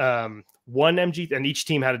 1 MG, and each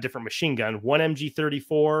team had a different machine gun, 1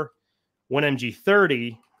 MG34, 1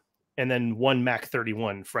 MG30, and then 1 Mac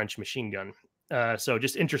 31 French machine gun. So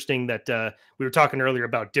just interesting that we were talking earlier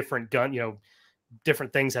about different gun, you know,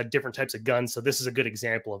 different things had different types of guns. So this is a good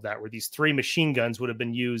example of that, where these 3 machine guns would have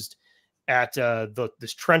been used at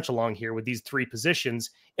this trench along here with these 3 positions,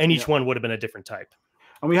 and each one would have been a different type.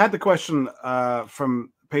 And we had the question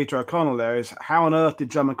from Peter O'Connell there is, how on earth did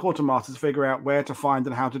German quartermasters figure out where to find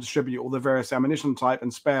and how to distribute all the various ammunition type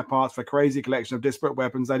and spare parts for a crazy collection of disparate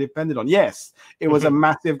weapons they depended on? Yes, it was a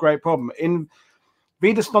massive, great problem. In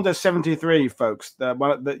WN73, folks,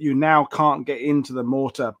 that you now can't get into the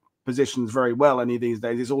mortar positions very well any of these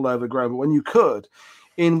days. It's all overgrown. But when you could,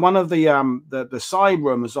 in one of the side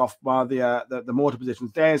rooms off by the mortar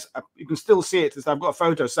positions, you can still see it. I've got a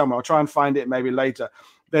photo somewhere. I'll try and find it maybe later.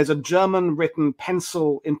 There's a German written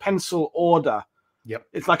pencil order. Yep.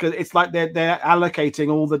 It's like they're allocating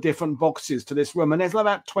all the different boxes to this room, and there's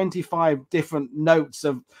about 25 different notes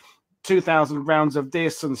of 2,000 rounds of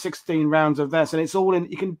this and 16 rounds of this, and it's all in.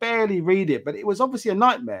 You can barely read it, but it was obviously a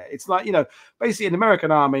nightmare. It's like, you know, basically in the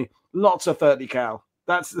American Army, lots of 30 cal.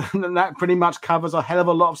 That pretty much covers a hell of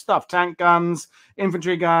a lot of stuff. Tank guns,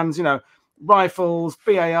 infantry guns, you know, rifles,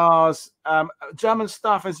 BARs, German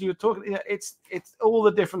stuff, as you were talking, you know, it's all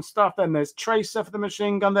the different stuff. Then there's tracer for the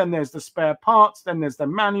machine gun, then there's the spare parts, then there's the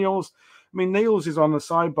manuals. I mean, Niels is on the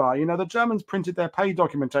sidebar. You know, the Germans printed their pay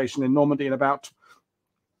documentation in Normandy in about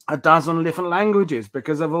a dozen different languages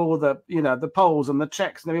because of all the, you know, the Poles and the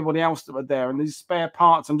Czechs and everybody else that were there, and these spare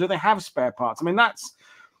parts. And do they have spare parts? I mean, that's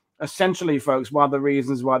essentially, folks, one of the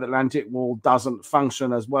reasons why the Atlantic Wall doesn't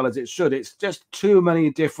function as well as it should. It's just too many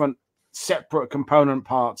different separate component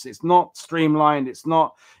parts. It's not streamlined. It's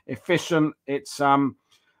not efficient. It's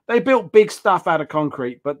they built big stuff out of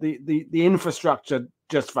concrete, but the infrastructure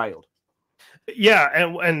just failed. Yeah,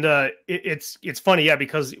 and it's funny, yeah,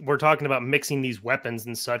 because we're talking about mixing these weapons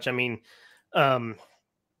and such. I mean,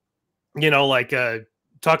 you know, like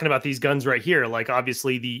talking about these guns right here, like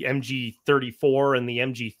obviously the MG34 and the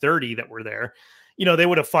MG30 that were there, you know, they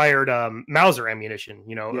would have fired Mauser ammunition,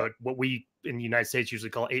 you know, what we in the United States usually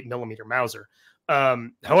call 8mm Mauser.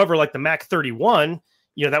 However, like the Mac 31,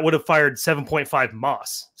 you know, that would have fired 7.5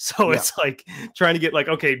 Moss. So it's like trying to get like,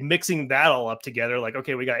 okay, mixing that all up together. Like,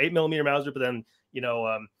 okay, we got 8mm Mauser, but then, you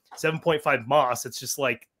know, 7.5 Moss. It's just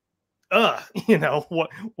like, you know,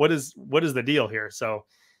 what is the deal here? So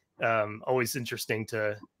always interesting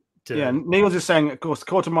to yeah. Neil's just saying, of course, the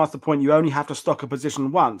quartermaster point, you only have to stock a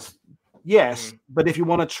position once. Yes, but if you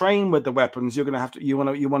want to train with the weapons, you're going to have to you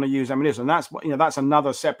want to use ammunition. And that's what, you know, that's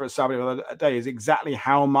another separate subject of the day, is exactly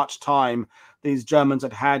how much time these Germans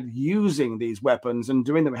had using these weapons and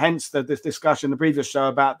doing them. Hence this discussion in the previous show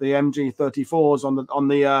about the MG34s on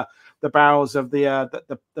the barrels of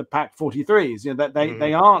the Pack 43s. You know, that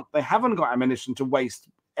they haven't got ammunition to waste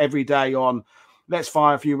every day on, let's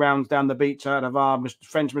fire a few rounds down the beach out of our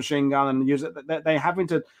French machine gun and use it. They're having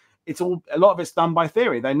to. It's all, a lot of it's done by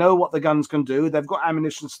theory. They know what the guns can do. They've got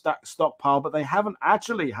ammunition stockpile, but they haven't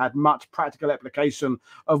actually had much practical application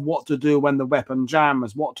of what to do when the weapon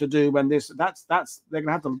jams, what to do when this. That's they're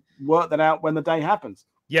gonna have to work that out when the day happens.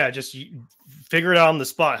 Yeah, just figure it out on the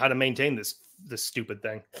spot how to maintain this stupid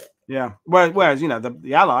thing. Yeah. Whereas, you know,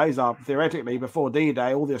 the Allies are theoretically, before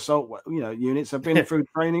D-Day, all the assault, you know, units have been through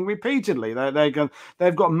training repeatedly.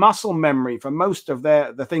 They've got muscle memory for most of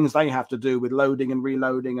the things they have to do with loading and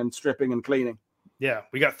reloading and stripping and cleaning. Yeah,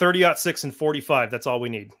 we got 30-06 and 45. That's all we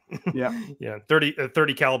need. Yeah. Yeah,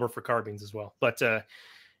 30 caliber for carbines as well. But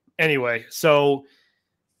anyway, so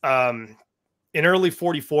in early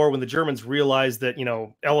 44, when the Germans realized that, you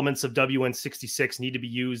know, elements of WN66 need to be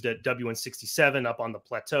used at WN67 up on the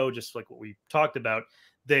plateau, just like what we talked about,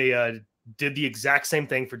 they did the exact same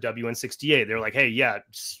thing for WN68. They're like, hey, yeah,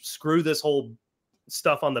 screw this whole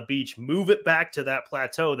stuff on the beach, move it back to that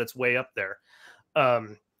plateau that's way up there.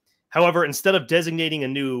 However, instead of designating a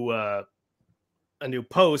new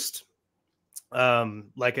post,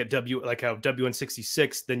 like how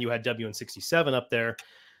WN66, then you had WN67 up there,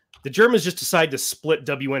 the Germans just decided to split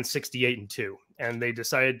WN68 in two, and they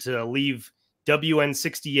decided to leave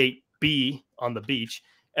WN68B on the beach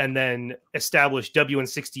and then establish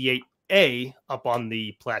WN68A up on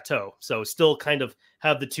the plateau. So still kind of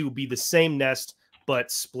have the two be the same nest,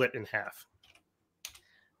 but split in half.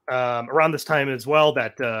 Around this time as well,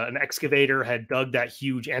 that an excavator had dug that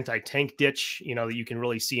huge anti-tank ditch, you know, that you can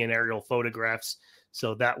really see in aerial photographs.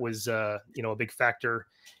 So that was, you know, a big factor.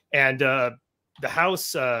 And the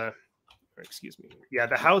house, the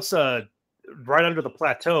house right under the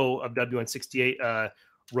plateau of WN68,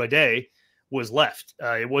 Rodet, was left.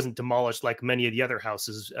 It wasn't demolished like many of the other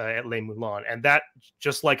houses at Les Moulins. And that,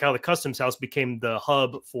 just like how the customs house became the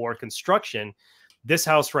hub for construction, this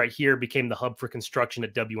house right here became the hub for construction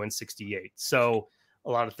at WN68. So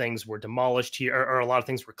a lot of things were demolished here, or a lot of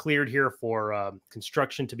things were cleared here for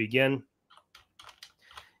construction to begin.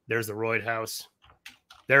 There's the Royd house.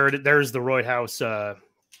 There's the Royd house in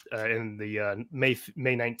the May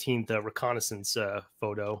 19th reconnaissance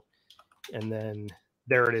photo, and then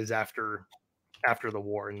there it is after the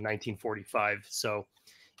war in 1945. So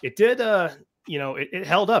it did, you know, it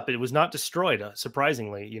held up. It was not destroyed,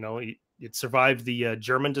 surprisingly. You know, it survived the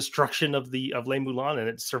German destruction of Les Moulins, and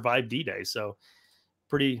it survived D-Day. So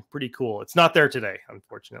pretty cool. It's not there today,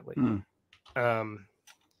 unfortunately. I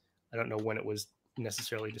don't know when it was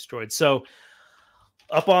necessarily destroyed. So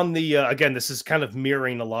up on the again, this is kind of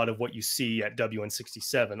mirroring a lot of what you see at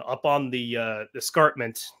WN67. Up on the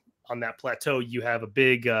escarpment on that plateau, you have a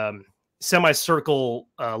big semicircle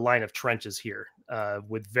line of trenches here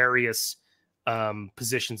with various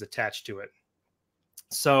positions attached to it.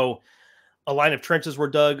 So a line of trenches were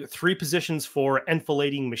dug, 3 positions for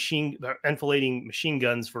enfilading machine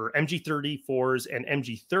guns for MG34s and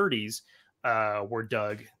MG30s were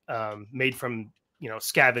dug, made from, you know,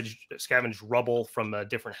 scavenged rubble from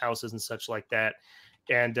different houses and such like that.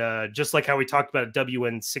 And just like how we talked about at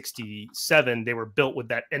WN67, they were built with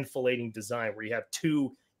that enfilading design where you have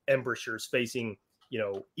 2 embrasures facing, you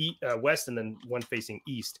know, west and then one facing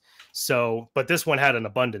east. So, but this one had an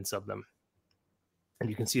abundance of them. And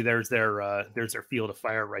you can see there's their field of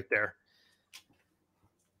fire right there.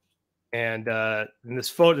 And in this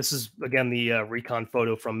photo, this is again the recon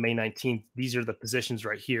photo from May 19th. These are the positions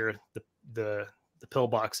right here, the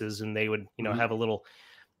pillboxes, and they would, you know, have a little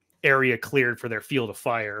area cleared for their field of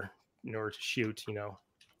fire in order to shoot, you know.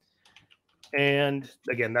 And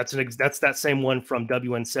again, that's that same one from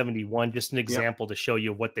WN71, just an example to show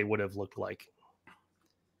you what they would have looked like.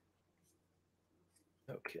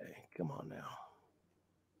 Okay, come on now.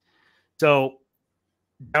 So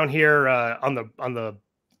down here on the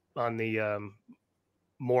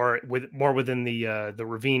more within the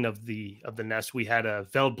ravine of the nest, we had a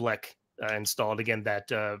Veldblech installed, again,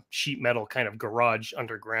 that sheet metal kind of garage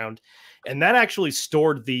underground, and that actually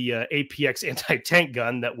stored the APX anti-tank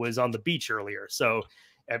gun that was on the beach earlier. So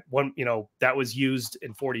at one, you know, that was used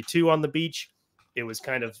in 42 on the beach. It was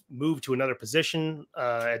kind of moved to another position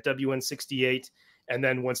at WN68, And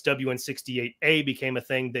then once WN68A became a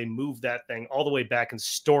thing, they moved that thing all the way back and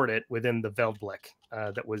stored it within the Veldblik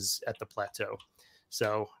that was at the plateau.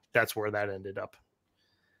 So that's where that ended up.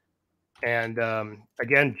 And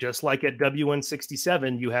again, just like at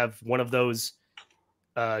WN67, you have one of those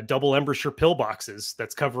double embouchure pillboxes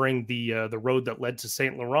that's covering the road that led to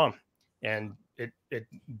Saint Laurent. And it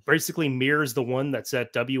basically mirrors the one that's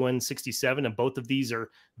at WN67, and both of these are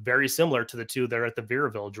very similar to the two that are at the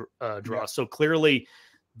Vierville draw. Yeah. So clearly,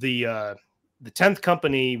 the 10th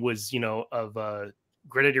Company was, of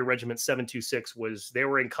Grenadier Regiment 726 they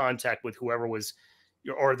were in contact with whoever was,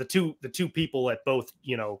 or the two people at both,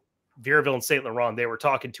 Vierville and Saint Laurent. They were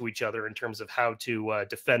talking to each other in terms of how to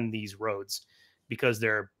defend these roads because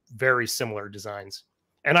they're very similar designs.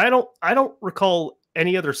 And I don't recall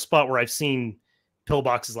any other spot where I've seen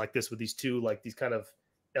pillboxes like this with these two, like these kind of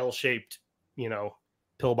L-shaped,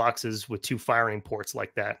 pillboxes with two firing ports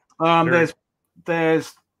like that.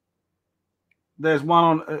 There's one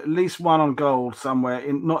on, at least one on Gold somewhere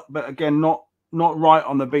but again, not right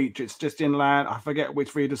on the beach. It's just inland. I forget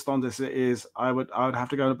which Widerstandes it is. I would have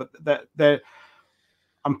to go, but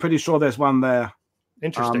I'm pretty sure there's one there.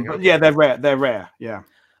 Interesting. But yeah, they're rare. They're rare. Yeah.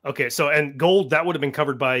 Okay, so and Gold, that would have been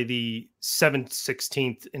covered by the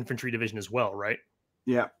 716th Infantry Division as well, right?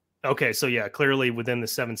 Yeah. Okay, so yeah, clearly within the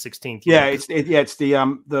 716th. Yeah, it's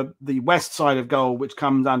the west side of Gold, which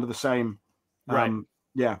comes under the same unit.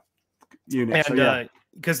 And so,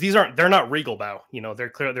 because they're not Regal bow,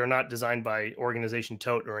 they're not designed by Organization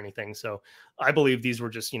Todt or anything. So I believe these were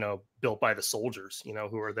just built by the soldiers,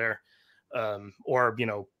 who were there, or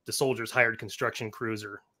the soldiers hired construction crews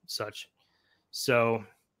or such. So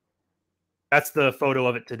that's the photo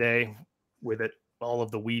of it today, with it all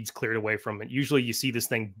of the weeds cleared away from it. Usually you see this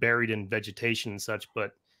thing buried in vegetation and such,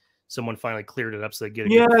 but someone finally cleared it up so they get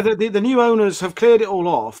it. The new owners have cleared it all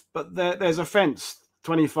off, but there's a fence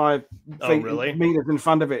 25 meters in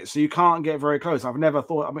front of it, so you can't get very close. I've never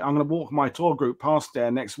thought. I'm going to walk my tour group past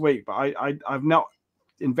there next week, but I've not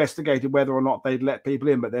investigated whether or not they'd let people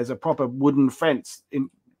in. But there's a proper wooden fence in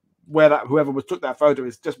where whoever took that photo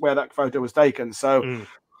is just where that photo was taken. So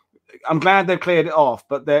I'm glad they cleared it off,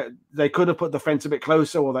 but they could have put the fence a bit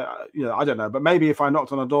closer, or I don't know. But maybe if I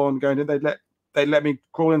knocked on a door and going in, they'd let me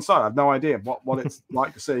crawl inside. I have no idea what it's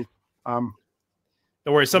like to see. Don't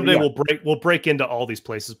worry. Someday we'll break into all these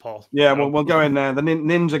places, Paul. Yeah, we'll go in there. The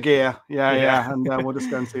ninja gear. Yeah. And we'll just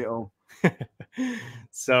go and see it all.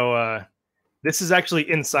 So this is actually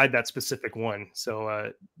inside that specific one.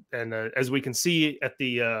 So as we can see at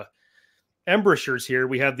the embrasures here,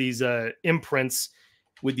 we have these imprints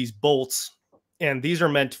with these bolts, and these are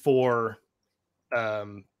meant for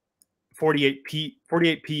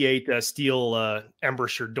 48P8 steel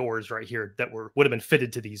embrasure doors right here that would have been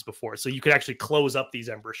fitted to these before. So you could actually close up these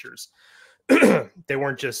embrasures. They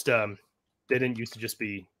weren't just they didn't used to just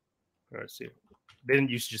be they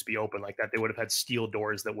didn't used to just be open like that. They would have had steel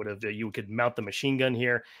doors that would have you could mount the machine gun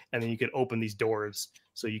here, and then you could open these doors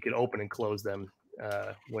so you could open and close them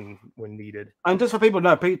when needed. And just for people to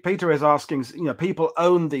know, Peter is asking, people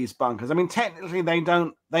own these bunkers. I mean, technically they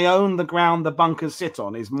don't. They own the ground the bunkers sit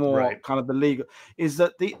on. Is more kind of the legal. Is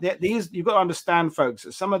that these? You've got to understand, folks,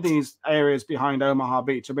 that some of these areas behind Omaha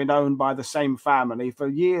Beach have been owned by the same family for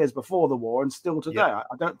years before the war, and still today. I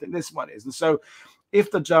don't think this one is. And so,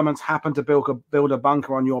 if the Germans happen to build a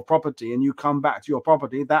bunker on your property, and you come back to your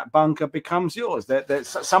property, that bunker becomes yours.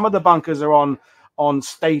 Some of the bunkers are on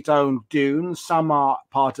state-owned dunes, some are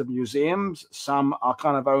part of museums, some are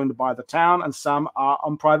kind of owned by the town, and some are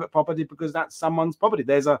on private property because that's someone's property.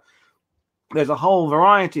 There's a whole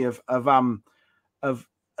variety of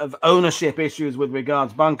ownership issues with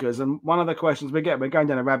regards bunkers, and one of the questions we're going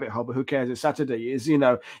down a rabbit hole, but who cares? It's Saturday. Is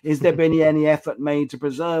there been any effort made to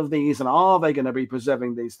preserve these, and are they going to be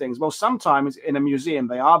preserving these things? Well, sometimes in a museum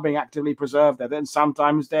they are being actively preserved, then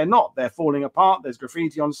sometimes they're not. They're falling apart. There's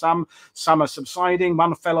graffiti on some are subsiding.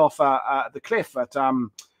 One fell off the cliff at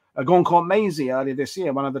Goncourt-Mézy earlier this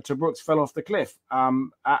year. One of the Tobrucs fell off the cliff,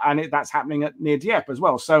 and that's happening near Dieppe as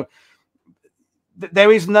well. So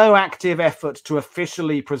there is no active effort to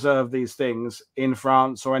officially preserve these things in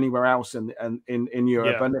France or anywhere else in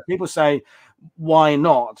Europe. Yeah. And if people say, why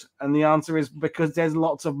not? And the answer is because there's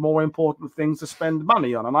lots of more important things to spend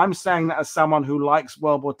money on. And I'm saying that as someone who likes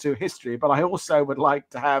World War II history, but I also would like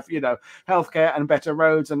to have, healthcare and better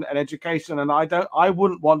roads and education. And I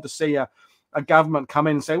wouldn't want to see a government come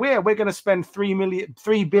in and say, we're going to spend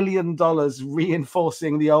 $3 billion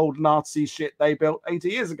reinforcing the old Nazi shit they built 80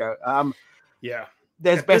 years ago.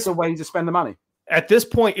 There's better ways to spend the money. At this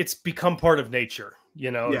point, it's become part of nature.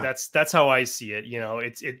 That's how I see it.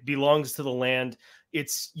 It belongs to the land.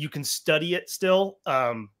 you can study it still.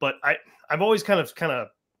 But I've always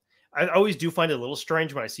I always do find it a little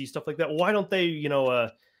strange when I see stuff like that. Why don't they,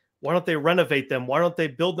 why don't they renovate them? Why don't they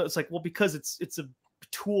build them? It's like, well, because it's a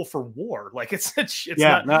tool for war. Like it's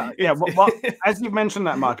yeah, not. No, yeah. Well, as you've mentioned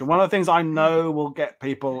that, Michael, one of the things I know will get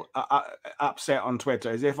people upset on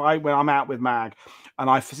Twitter is when I'm out with Mag and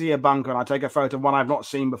I see a bunker and I take a photo of one I've not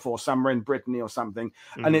seen before somewhere in Brittany or something,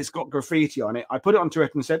 and it's got graffiti on it. I put it on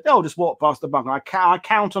Twitter and said, "Oh, just walk past the bunker." I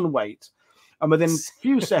count and wait. And within a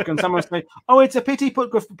few seconds, someone say, "Oh, it's a pity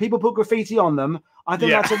people put graffiti on them. I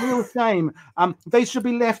think that's a real shame. They should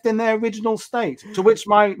be left in their original state." To which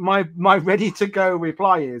my ready to go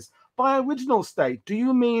reply is, "By original state, do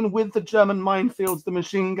you mean with the German minefields, the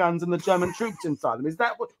machine guns, and the German troops inside them? Is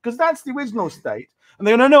that because that's the original state?" And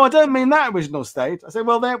they go, "No, I don't mean that original state." I say,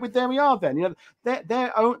 "Well, there we are then.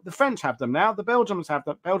 The French have them now. The Belgians have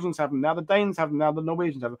them. Now. The Danes have them now. The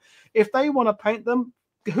Norwegians have them. If they want to paint them,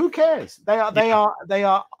 who cares? They are.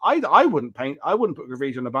 I wouldn't paint. I wouldn't put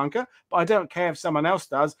graffiti on a bunker, but I don't care if someone else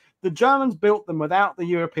does. The Germans built them without the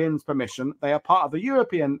Europeans' permission. They are part of the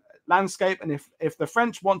European landscape, and if the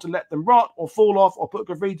French want to let them rot or fall off or put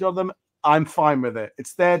graffiti on them, I'm fine with it.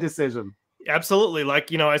 It's their decision." Absolutely. Like,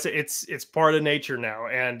 it's part of nature now.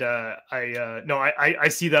 And I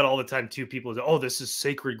see that all the time too. People say, "Oh, this is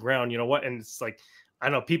sacred ground." You know what? And it's like, I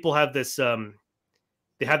know people have this,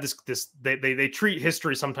 they have they treat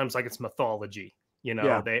history sometimes like it's mythology. They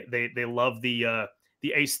love the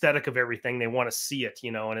aesthetic of everything. They want to see it,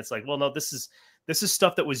 and it's like, well, no, this is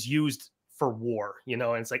stuff that was used for war, and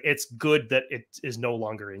it's like, it's good that it is no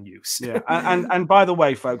longer in use. Yeah. And by the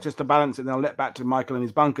way, folks, just to balance it, and I'll let back to Michael and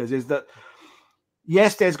his bunkers, is that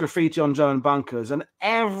yes, there's graffiti on German bunkers, and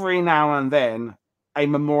every now and then a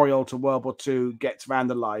memorial to World War II gets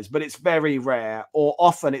vandalized, but it's very rare, or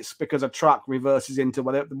often it's because a truck reverses into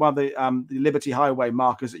one of the Liberty Highway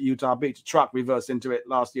markers at Utah Beach. A truck reversed into it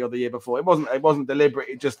last year or the year before. It wasn't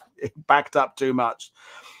deliberate. It backed up too much.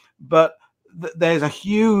 But there's a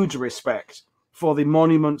huge respect for the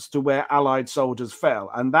monuments to where Allied soldiers fell.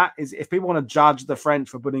 And that is, if people want to judge the French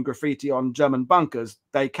for putting graffiti on German bunkers,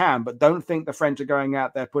 they can, but don't think the French are going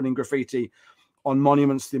out there putting graffiti on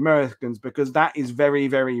monuments to the Americans, because that is very,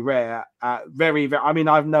 very rare. Very, very. I mean,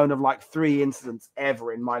 I've known of like 3 incidents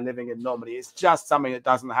ever in my living in Normandy. It's just something that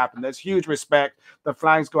doesn't happen. There's huge respect. The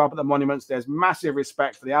flags go up at the monuments. There's massive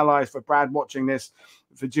respect for the Allies, for Brad watching this,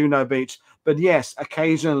 for Juno Beach. But yes,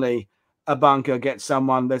 occasionally a bunker gets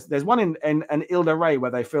someone. There's one in Ile de Ré where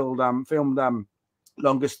they filmed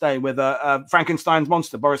Longest Day with Frankenstein's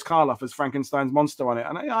monster. Boris Karloff has Frankenstein's monster on it,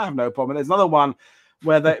 and I have no problem. There's another one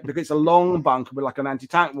where because it's a long bunker with like an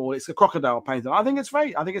anti-tank wall, it's a crocodile painted. I think it's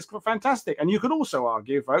fantastic. And you could also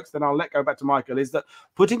argue, folks, then I'll let go back to Michael, is that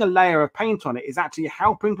putting a layer of paint on it is actually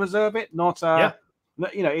helping preserve it, not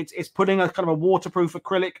it's putting a kind of a waterproof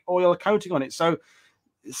acrylic oil coating on it. So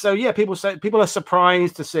yeah, people are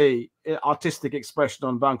surprised to see artistic expression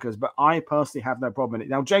on bunkers, but I personally have no problem in it.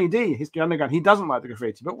 Now, JD, History Underground, he doesn't like the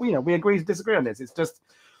graffiti, but we agree to disagree on this. It's just,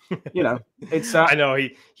 it's. I know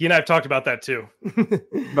he and I've talked about that too.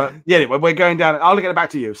 But yeah, anyway, we're going down. I'll get it back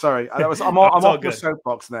to you. Sorry, I'm off the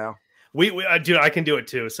soapbox now. I can do it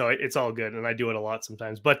too, so it's all good, and I do it a lot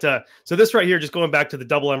sometimes. But so this right here, just going back to the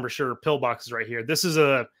double embouchure pillboxes right here, this is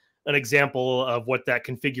an example of what that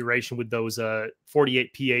configuration with those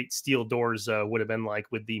 48 P8 steel doors would have been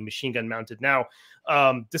like with the machine gun mounted. Now,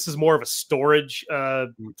 this is more of a storage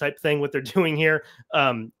type thing, what they're doing here.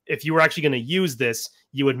 If you were actually going to use this,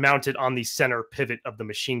 you would mount it on the center pivot of the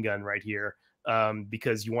machine gun right here,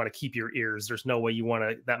 because you want to keep your ears. There's no way you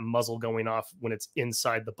want that muzzle going off when it's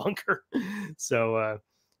inside the bunker. So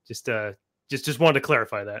just wanted to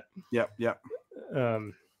clarify that. Yep.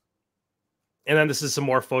 And then this is some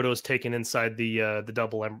more photos taken inside the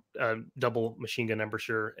double machine gun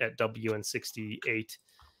embouchure at WN68A.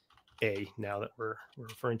 Now that we're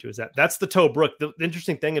referring to that's the Tobruk. The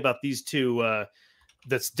interesting thing about these two,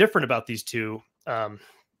 that's different about these two,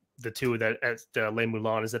 the two that at Les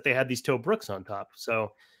Moulins, is that they had these Tobruks on top.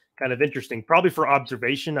 So kind of interesting. Probably for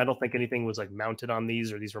observation. I don't think anything was like mounted on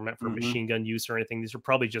these, or these were meant for machine gun use or anything. These were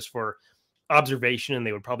probably just for observation, and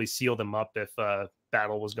they would probably seal them up if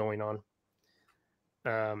battle was going on.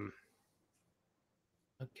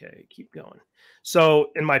 Okay, keep going. So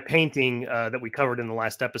in my painting that we covered in the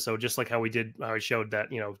last episode, just like how I showed that,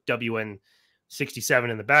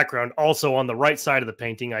 WN67 in the background, also on the right side of the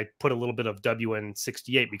painting, I put a little bit of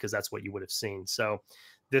WN68 because that's what you would have seen. So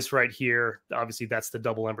this right here, obviously that's the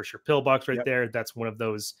double embouchure pillbox right there. That's one of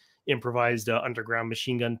those improvised underground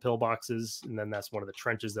machine gun pillboxes. And then that's one of the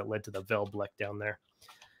trenches that led to the Velblek down there.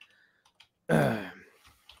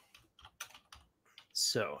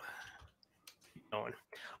 So, going.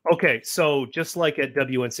 Okay, so just like at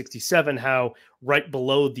WN67, how right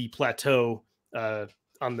below the plateau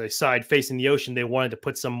on the side facing the ocean, they wanted to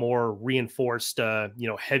put some more reinforced,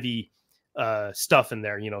 heavy stuff in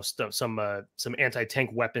there, some anti-tank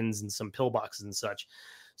weapons and some pillboxes and such.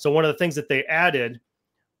 So one of the things that they added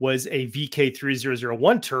was a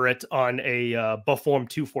VK3001 turret on a Buform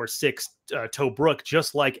 246 tow brook,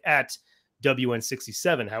 just like at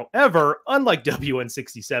WN67. However, unlike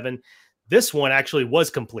WN67, this one actually was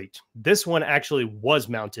complete. This one actually was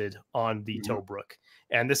mounted on the tow brook.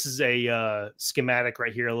 And this is a schematic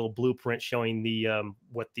right here, a little blueprint showing the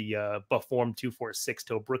what the Buform 246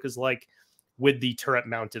 tow brook is like with the turret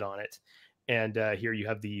mounted on it. And here you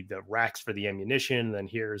have the racks for the ammunition. And then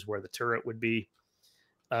here's where the turret would be.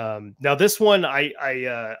 Now this one,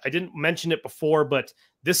 I didn't mention it before, but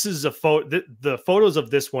this is a photo. The photos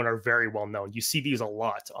of this one are very well known. You see these a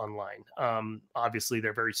lot online. Obviously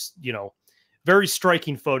they're very, very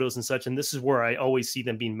striking photos and such. And this is where I always see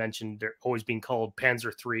them being mentioned. They're always being called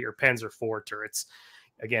Panzer III or Panzer IV turrets.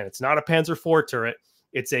 Again, it's not a Panzer IV turret.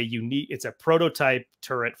 It's a prototype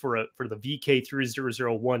turret for the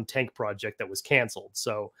VK3001 tank project that was canceled.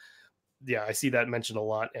 So yeah, I see that mentioned a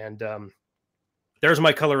lot. And, there's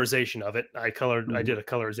my colorization of it. I did a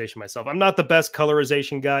colorization myself. I'm not the best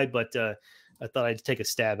colorization guy, but I thought I'd take a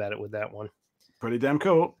stab at it with that one. Pretty damn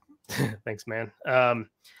cool. Thanks, man. And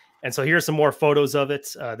so here's some more photos of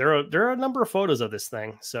it. There are a number of photos of this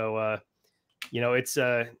thing. So,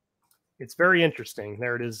 it's very interesting.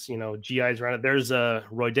 There it is. GIs around it. There's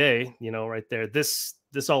Roide, right there. This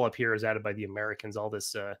all up here is added by the Americans. All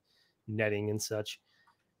this netting and such.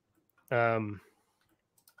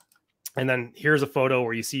 And then here's a photo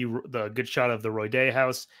where you see the good shot of the Roide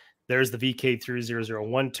house. There's the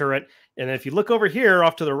VK3001 turret. And if you look over here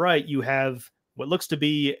off to the right, you have what looks to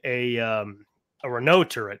be a Renault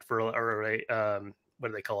turret or a what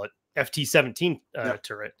do they call it? FT-17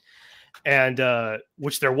 turret. And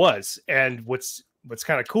which there was. And what's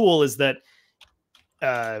kind of cool is that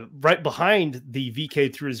right behind the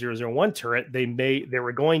VK3001 turret, they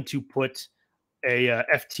were going to put a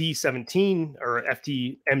FT-17 or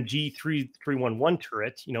FT-MG 311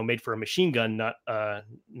 turret, made for a machine gun, not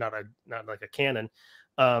like a cannon,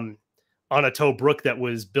 on a tow brook that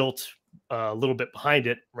was built a little bit behind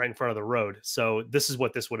it, right in front of the road. So this is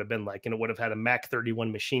what this would have been like, and it would have had a Mach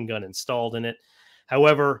 31 machine gun installed in it.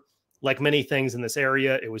 However, like many things in this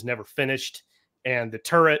area, it was never finished, and the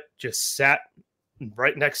turret just sat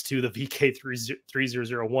right next to the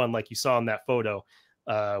VK3001, like you saw in that photo.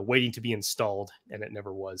 Waiting to be installed, and it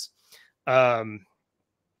never was.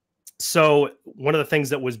 So one of the things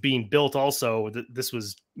that was being built also, this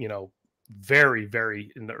was, very,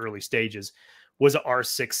 very in the early stages, was a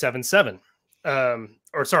R677.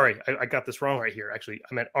 Or sorry, I got this wrong right here. Actually,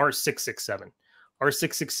 I meant R667.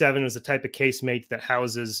 R667 is a type of casemate that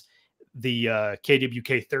houses the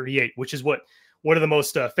KWK-38, which is one of the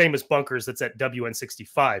most famous bunkers that's at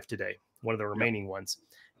WN65 today, one of the remaining ones.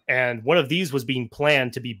 And one of these was being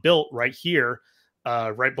planned to be built right here,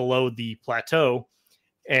 right below the plateau.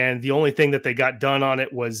 And the only thing that they got done on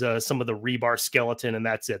it was some of the rebar skeleton, and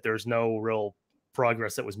that's it. There's no real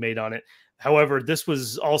progress that was made on it. However, this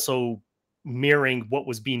was also mirroring what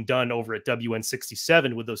was being done over at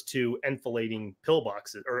WN67 with those two enfilading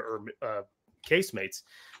pillboxes or casemates.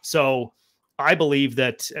 So I believe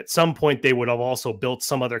that at some point they would have also built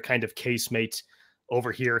some other kind of casemate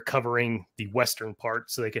over here covering the western part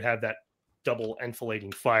so they could have that double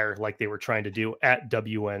enfilading fire like they were trying to do at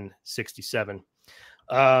WN67.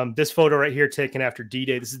 This photo right here taken after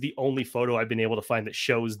D-Day. This is the only photo I've been able to find that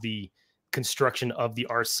shows the construction of the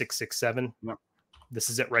R667. Yep. This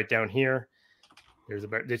is it right down here. There's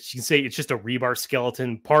about, you can say it's just a rebar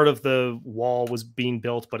skeleton. Part of the wall was being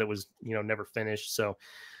built, but it was, never finished. So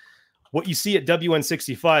what you see at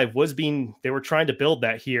WN65 was they were trying to build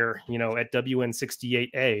that here, at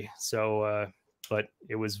WN68A. So, but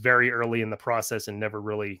it was very early in the process and never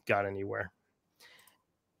really got anywhere.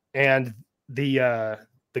 And the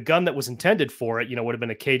gun that was intended for it, would have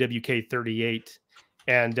been a KWK-38.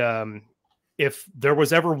 And if there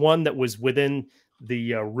was ever one that was within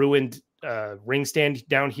the ruined ring stand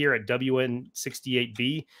down here at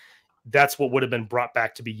WN68B, that's what would have been brought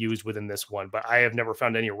back to be used within this one. But I have never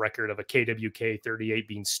found any record of a KWK-38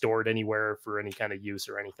 being stored anywhere for any kind of use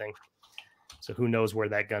or anything. So who knows where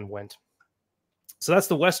that gun went. So that's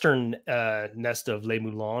the western nest of Les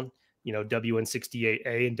Moulins,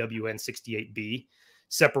 WN68A and WN68B,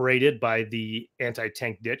 separated by the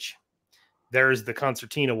anti-tank ditch. There's the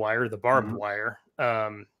concertina wire, the barbed wire.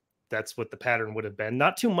 That's what the pattern would have been.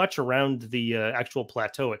 Not too much around the actual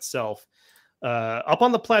plateau itself. Up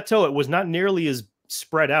on the plateau, it was not nearly as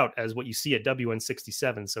spread out as what you see at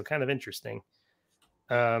WN67. So kind of interesting.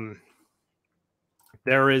 There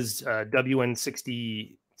is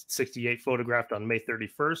WN68 photographed on May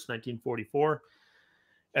 31st, 1944.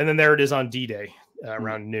 And then there it is on D-Day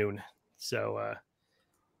around noon. So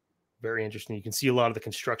very interesting. You can see a lot of the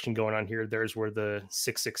construction going on here. There's where the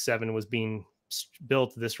 667 was being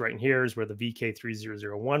built. This right in here is where the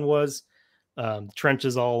VK3001 was.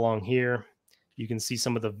 Trenches all along here. You can see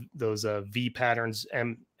some of those V patterns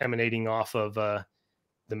emanating off of the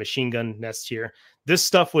machine gun nests here. This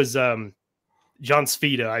stuff was John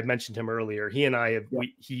Svita. I mentioned him earlier. He and I,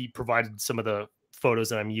 he provided some of the photos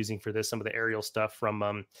that I'm using for this, some of the aerial stuff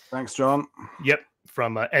from. Thanks, John. Yep,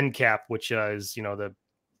 from NCAP, which is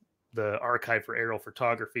the archive for aerial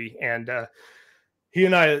photography, and he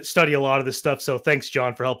and I study a lot of this stuff. So thanks,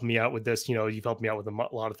 John, for helping me out with this. You've helped me out with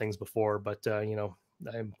a lot of things before, but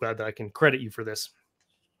I'm glad that I can credit you for this.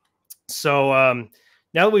 So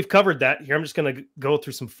now that we've covered that here, I'm just going to go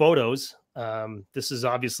through some photos. This is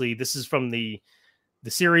from the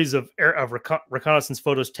series of reconnaissance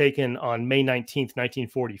photos taken on May 19th,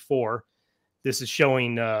 1944. This is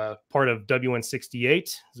showing part of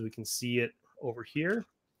WN68, as we can see it over here.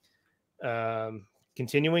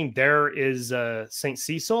 Continuing, there is St.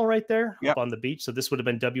 Cecil right there up on the beach. So this would have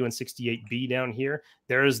been WN68B down here.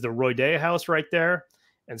 There's the Roydea house right there.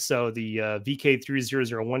 And so the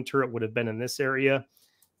VK3001 turret would have been in this area.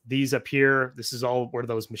 These up here, this is all where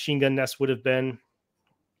those machine gun nests would have been.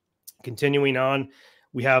 Continuing on,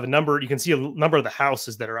 we have a number, you can see a number of the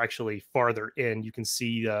houses that are actually farther in. You can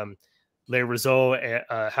see Les Roseaux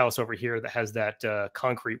house over here that has that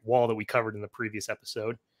concrete wall that we covered in the previous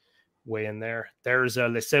episode. Way in there. There's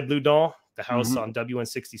Les Moulins, the house on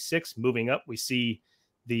WN66. Moving up, we see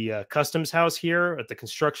the customs house here at the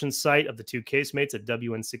construction site of the two casemates at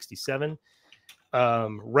WN67.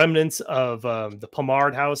 Remnants of the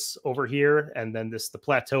Pomard house over here, and then the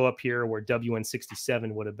plateau up here where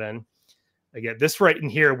WN67 would have been. Again, this right in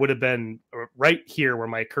here would have been right here where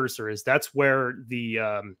my cursor is. That's where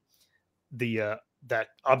that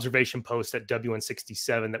observation post at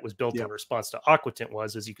WN67 that was built in response to Aquatint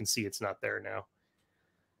was. As you can see, it's not there now.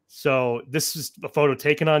 So this is a photo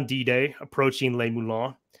taken on D-Day approaching Les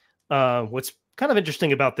Moulins. What's kind of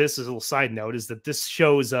interesting about this, as a little side note, is that this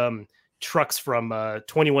shows trucks from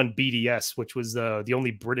 21 BDS, which was the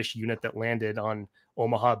only British unit that landed on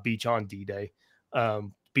Omaha Beach on D-Day.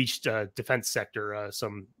 Beach defense sector,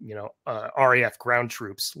 some RAF ground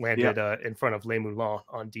troops landed in front of Les Moulins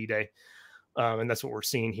on D-Day. And that's what we're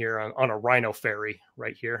seeing here on a Rhino ferry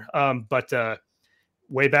right here. But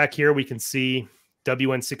way back here, we can see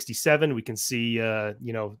WN67. We can see,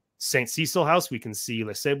 St. Cecil house. We can see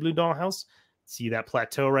Les Moulins house. See that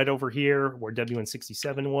plateau right over here where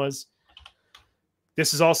WN67 was.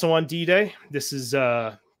 This is also on D-Day. This is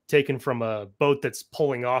taken from a boat that's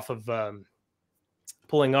pulling off from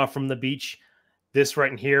the beach. This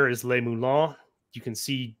right in here is Les Moulins. You can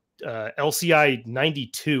see LCI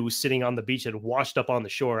 92 sitting on the beach had washed up on the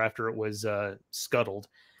shore after it was scuttled.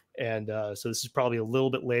 And so this is probably a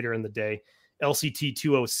little bit later in the day. LCT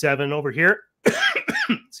 207 over here.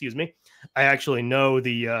 Excuse me. I actually know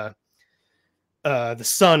the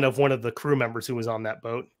son of one of the crew members who was on that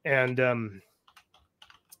boat. And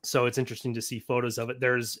so it's interesting to see photos of it.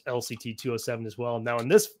 There's LCT 207 as well. Now in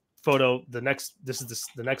this photo, the next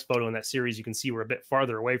photo in that series, you can see we're a bit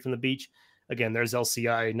farther away from the beach. Again, there's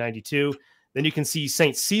LCI 92. Then you can see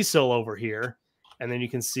St. Cecil over here. And then you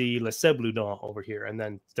can see Les Moulins over here. And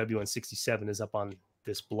then WN67 is up on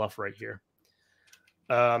this bluff right here.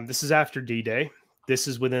 This is after D-Day. This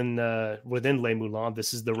is within Les Moulins.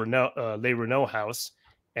 This is the Les Renault house.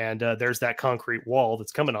 And there's that concrete wall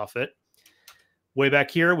that's coming off it. Way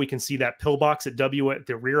back here, we can see that pillbox at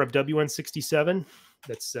the rear of WN67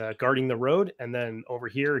 that's guarding the road. And then over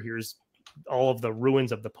here, here's all of the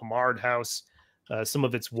ruins of the Pomard house, some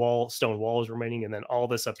of its stone walls remaining, and then all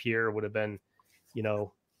this up here would have been,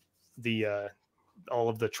 all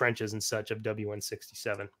of the trenches and such of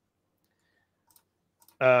WN67.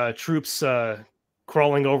 Troops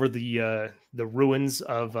crawling over the ruins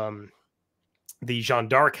of the Jeanne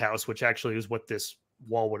d'Arc house, which actually is what this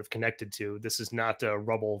wall would have connected to. This is not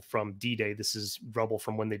rubble from D-Day. This is rubble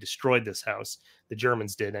from when they destroyed this house. The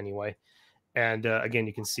Germans did anyway. And again,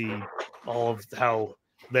 you can see all of how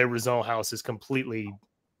Les Moulins house is completely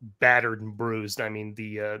battered and bruised. I mean,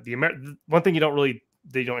 one thing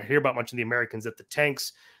they don't hear about much in the Americans, that the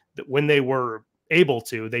tanks, that when they were able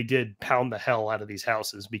to, they did pound the hell out of these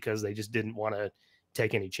houses because they just didn't want to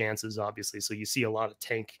take any chances, obviously. So you see a lot of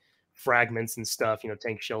tank fragments and stuff,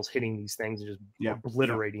 tank shells hitting these things and just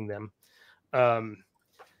obliterating them.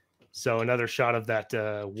 So another shot of that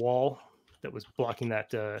wall that was blocking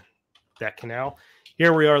that that canal.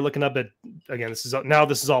 Here we are looking up at, again, this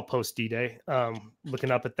is all post D-Day,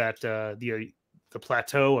 looking up at that the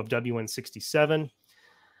plateau of WN67.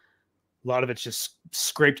 A lot of it's just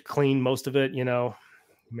scraped clean, most of it, you know.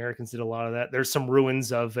 Americans did a lot of that. There's some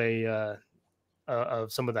ruins of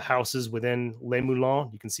some of the houses within Les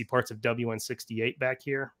Moulins. You can see parts of WN68 back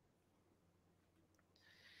here.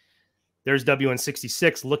 There's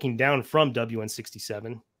WN66 looking down from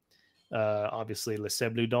WN67. Obviously, Les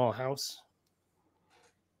Moulins house.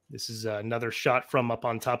 This is another shot from up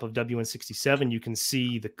on top of WN67. You can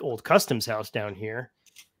see the old customs house down here.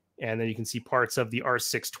 And then you can see parts of the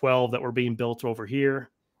R612 that were being built over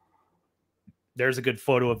here. There's a good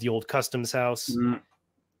photo of the old customs house.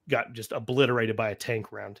 Got just obliterated by a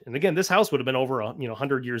tank round. And again, this house would have been over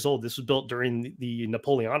 100 years old. This was built during the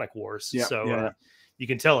Napoleonic Wars. You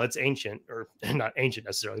can tell it's ancient, or not ancient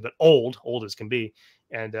necessarily, but old as can be.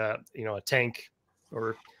 And a tank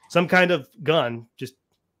or some kind of gun just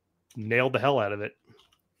nailed the hell out of it.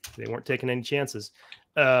 They weren't taking any chances.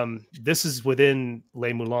 This is within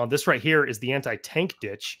Les Moulins. This right here is the anti-tank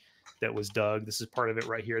ditch that was dug. This is part of it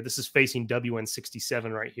right here. This is facing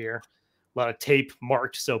WN67 right here. A lot of tape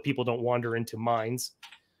marked so people don't wander into mines.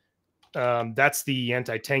 That's the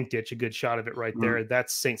anti-tank ditch, a good shot of it right there.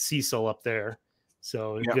 That's St. Cecil up there.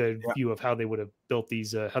 So a good view of how they would have built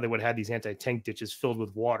these, how they would have had these anti-tank ditches filled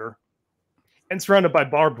with water. And surrounded by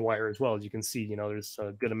barbed wire as well. As you can see, there's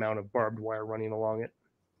a good amount of barbed wire running along it.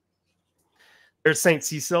 There's St.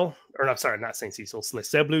 Cecil, or no, sorry, not St. Cecil,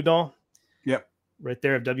 Les Moulins. Yep. Right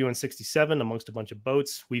there of WN67 amongst a bunch of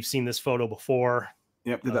boats. We've seen this photo before.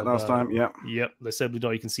 Yep, did that last time. Yep. Yep, Les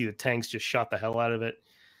Moulins. You can see the tanks just shot the hell out of it.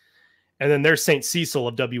 And then there's St. Cecil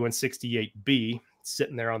of WN68B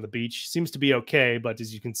sitting there on the beach. Seems to be okay, but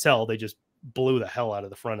as you can tell, they just blew the hell out of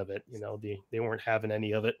the front of it. They weren't having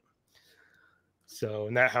any of it. So,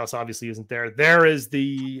 and that house obviously isn't there. There is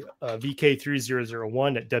the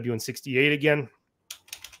VK3001 at WN68 again.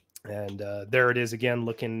 And there it is again,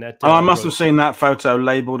 looking at... I must have seen that photo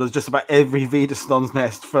labeled as just about every Widerstands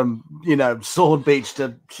nest from, Sword Beach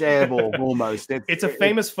to Cherbourg almost. It's a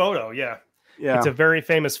famous photo, yeah. Yeah. It's a very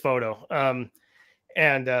famous photo.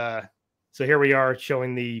 So here we are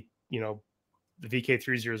showing the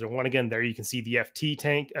VK3001 again. There you can see the FT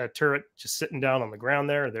tank turret just sitting down on the ground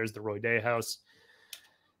there. There's the Roy Day house.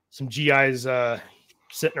 Some GIs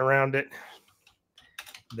sitting around it.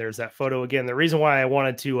 There's that photo again. The reason why I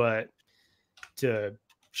wanted to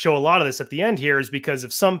show a lot of this at the end here is because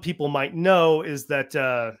if some people might know is that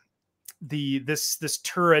this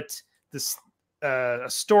turret, a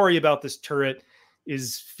story about this turret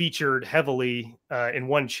is featured heavily in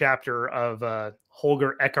one chapter of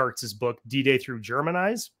Holger Eckart's book D-Day Through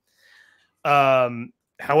Germanize.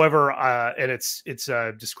 However, and it's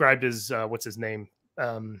described as what's his name,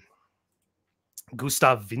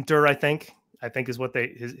 Gustav Winter, I think is what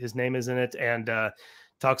his name is in it, and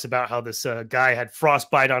talks about how this guy had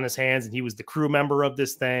frostbite on his hands and he was the crew member of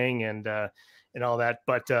this thing and all that.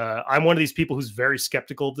 But I'm one of these people who's very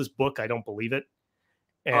skeptical of this book. I don't believe it.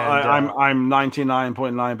 And I'm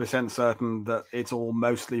 99.9% certain that it's all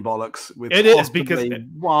mostly bollocks. With it is because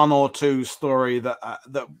one or two story that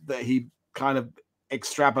he kind of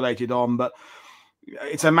extrapolated on, but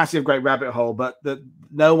it's a massive, great rabbit hole. But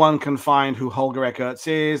no one can find who Holger Eckarts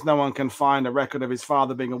is. No one can find a record of his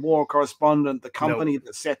father being a war correspondent. The company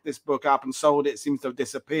that set this book up and sold it seems to have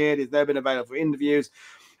disappeared. It's never been available for interviews.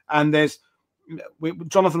 And there's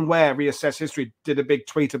Jonathan Ware, Reassess History, did a big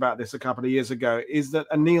tweet about this a couple of years ago, is that,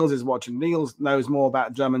 and Niels is watching, Niels knows more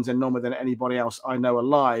about Germans in Normandy than anybody else I know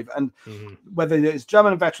alive. And whether it's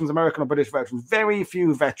German veterans, American or British veterans, very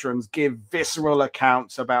few veterans give visceral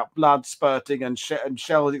accounts about blood spurting and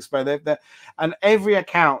shells exploding. And every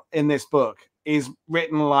account in this book is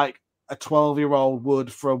written like a 12-year-old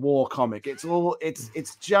would for a war comic. It's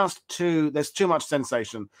just there's too much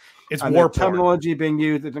sensation. It's and war terminology being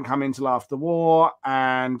used that didn't come until after the war,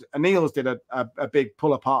 and Niels did a big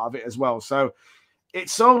pull apart of it as well. So it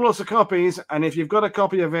sold lots of copies, and if you've got a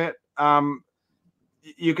copy of it,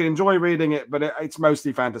 you can enjoy reading it, but it's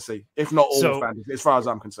mostly fantasy, if not all fantasy, as far as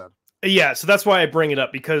I'm concerned. Yeah, so that's why I bring it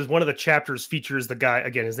up, because one of the chapters features the guy,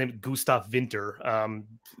 again, his name is Gustav Winter,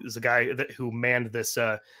 is a guy who manned this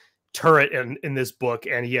turret in this book,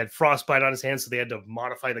 and he had frostbite on his hands, so they had to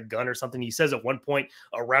modify the gun or something. He says at one point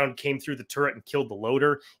a round came through the turret and killed the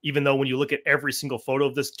loader, even though when you look at every single photo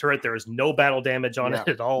of this turret, there is no battle damage on it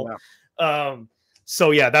at all.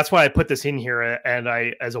 So yeah, that's why I put this in here, and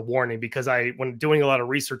as a warning, because when doing a lot of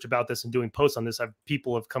research about this and doing posts on this,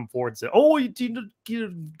 people have come forward and said, "Oh,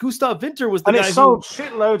 Gustav Winter was the and guy it sold who."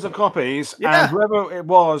 shitloads of copies, Yeah. and whoever it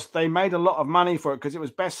was, they made a lot of money for it because it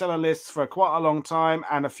was bestseller lists for quite a long time,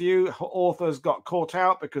 and a few authors got caught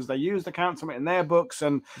out because they used accounts of it in their books,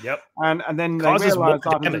 and then they realized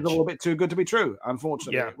that it was all a bit too good to be true.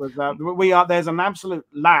 Unfortunately, it was there's an absolute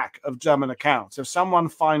lack of German accounts. If someone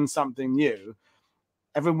finds something new,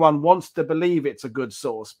 everyone wants to believe it's a good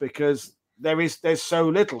source because there's so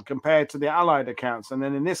little compared to the Allied accounts, and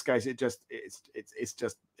then in this case, it's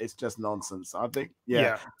just nonsense. I think,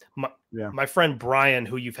 My friend Brian,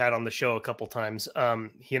 who you've had on the show a couple times,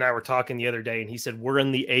 he and I were talking the other day, and he said we're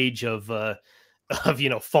in the age of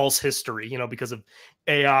false history, because of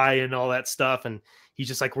AI and all that stuff, and he's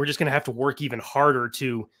just like, we're just gonna have to work even harder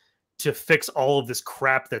to fix all of this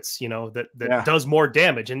crap that's that does more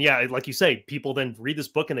damage. And like you say, people then read this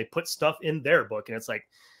book and they put stuff in their book, and it's like,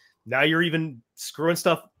 now you're even screwing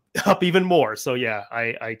stuff up even more. So yeah,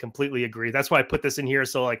 I completely agree. That's why I put this in here.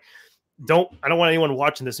 So like, I don't want anyone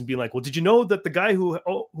watching this and being like, well, did you know that the guy who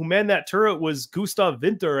manned that turret was Gustav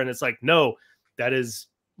Winter? And it's like, no, that is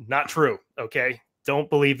not true. Okay, don't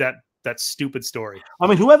believe that stupid story. I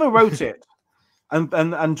mean, whoever wrote it,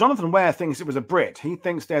 and Jonathan Ware thinks it was a Brit. He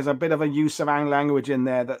thinks there's a bit of a use of language in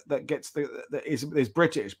there that is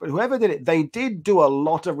British. But whoever did it, they did do a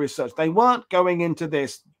lot of research. They weren't going into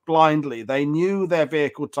this blindly. They knew their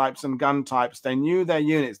vehicle types and gun types. They knew their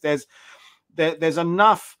units. There's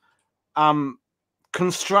enough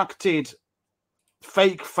constructed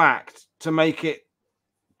fake fact to make it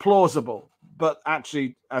plausible. But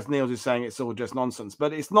actually, as Niels is saying, it's all just nonsense.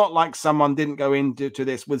 But it's not like someone didn't go into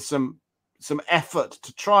this with some effort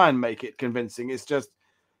to try and make it convincing. It's just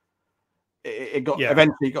it got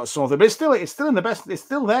eventually got sorted, but it's still in the best. It's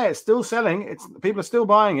still there. It's still selling. People are still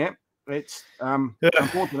buying it. It's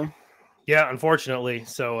unfortunately. Yeah, unfortunately.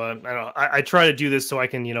 So I don't know. I try to do this so I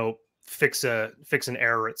can fix an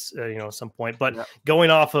error at some point. But going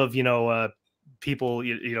off of people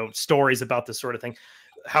stories about this sort of thing,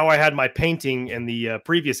 how I had my painting in the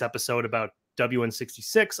previous episode about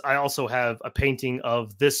WN66, I also have a painting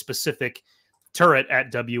of this specific turret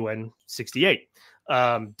at WN68.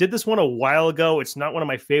 Did this one a while ago. It's not one of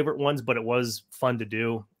my favorite ones, but it was fun to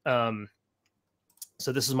do.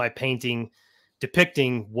 So this is my painting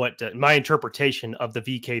depicting what my interpretation of the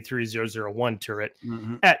VK3001 turret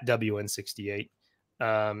at WN68.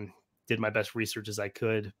 Did my best research as I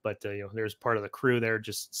could, but there's part of the crew there.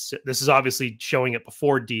 This is obviously showing it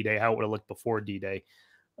before D-Day, how it would have looked before D-Day.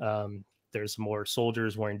 There's more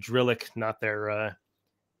soldiers wearing drillick, not their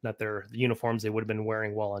uniforms they would have been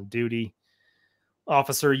wearing while on duty.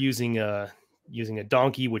 Officer using a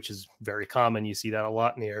donkey, which is very common. You see that a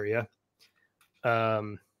lot in the area. A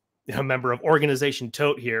member of Organization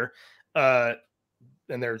Tote here, and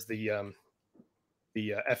there's the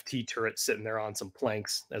FT turret sitting there on some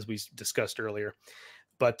planks, as we discussed earlier.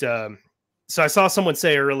 But so I saw someone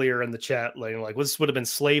say earlier in the chat, like, well, this would have been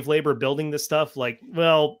slave labor building this stuff. Like,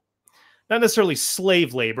 well, not necessarily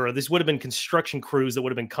slave labor. This would have been construction crews that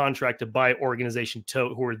would have been contracted by Organization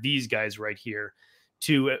Tote, who are these guys right here,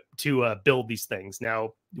 to build these things.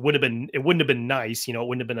 Now, it wouldn't have been nice, it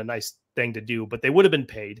wouldn't have been a nice thing to do, but they would have been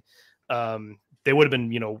paid. They would have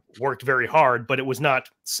been, worked very hard, but it wasn't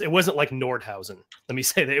like Nordhausen. Let me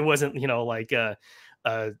say that it wasn't, like,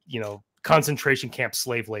 concentration camp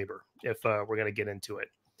slave labor, if we're going to get into it.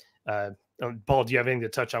 Paul, do you have anything to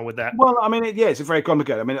touch on with that? Well, I mean, it's very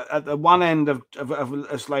complicated. I mean, at the one end of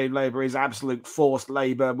slave labor is absolute forced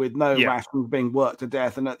labor with no rations being worked to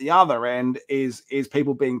death, and at the other end is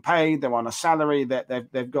people being paid. They're on a salary.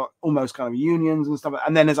 They've got almost kind of unions and stuff,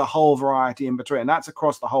 and then there's a whole variety in between. That's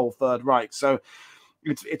across the whole Third Reich. So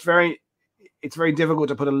it's very difficult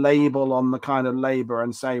to put a label on the kind of labor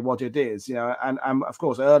and say what it is, and of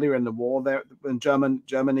course earlier in the war, when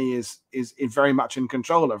Germany is very much in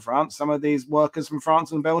control of France, some of these workers from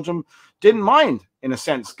France and Belgium didn't mind, in a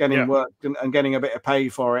sense, getting work and getting a bit of pay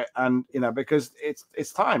for it, and because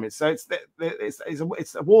it's time. It's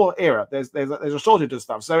a war era. There's a shortage of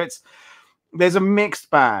stuff, so there's a mixed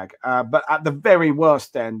bag, but at the very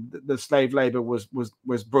worst end, the slave labor was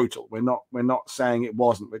brutal. We're not saying it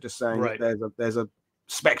wasn't. We're just saying that there's a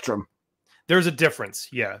spectrum. There's a difference.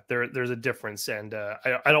 Yeah, there's a difference, and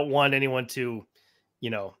I don't want anyone to,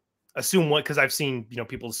 assume what, because I've seen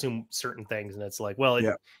people assume certain things, and it's like, well,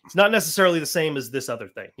 it's not necessarily the same as this other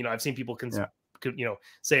thing. I've seen people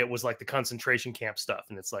say it was like the concentration camp stuff,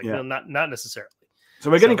 and it's like, not necessarily. So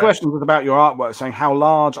we're getting questions about your artwork, saying how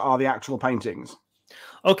large are the actual paintings?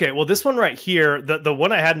 Okay, well, this one right here, the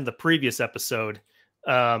one I had in the previous episode,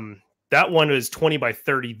 That one is 20 by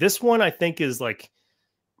 30. This one I think is like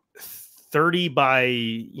 30 by,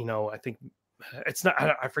 you know, I think it's not,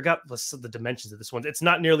 I forgot the dimensions of this one. It's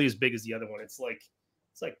not nearly as big as the other one. It's like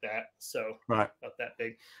that. So right, not that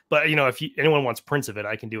big. But you know, if anyone wants prints of it,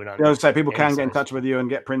 I can do it on. You know, say people can get in touch with you and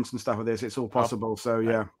get prints and stuff with this. It's all possible. So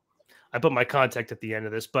yeah, I put my contact at the end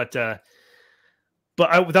of this, but that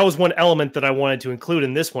was one element that I wanted to include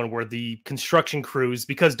in this one, where the construction crews,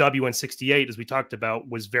 because WN68, as we talked about,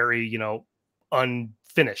 was very, you know,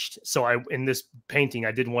 unfinished. So in this painting,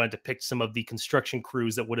 I did want to depict some of the construction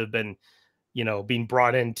crews that would have been, you know, being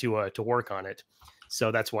brought in to work on it. So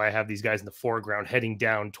that's why I have these guys in the foreground heading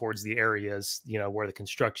down towards the areas, you know, where the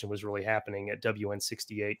construction was really happening at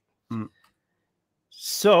WN68.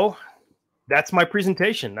 So that's my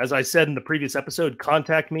presentation. As I said in the previous episode,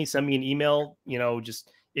 contact me, send me an email, you know,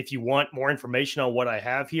 just if you want more information on what I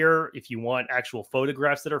have here, if you want actual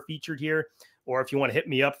photographs that are featured here, or if you want to hit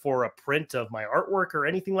me up for a print of my artwork or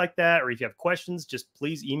anything like that, or if you have questions, just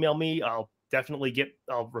please email me. I'll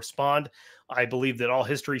respond. I believe that all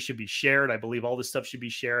history should be shared. I believe all this stuff should be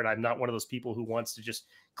shared. I'm not one of those people who wants to just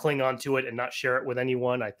cling on to it and not share it with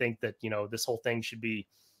anyone. I think that, you know, this whole thing should be,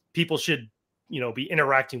 people should, you know, be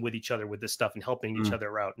interacting with each other with this stuff and helping each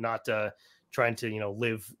other out, not trying to, you know,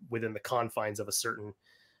 live within the confines of a certain,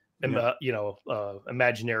 you know,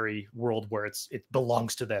 imaginary world where it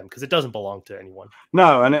belongs to them, because it doesn't belong to anyone.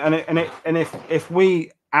 No, and if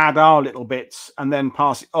we add our little bits and then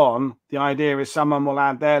pass it on, the idea is someone will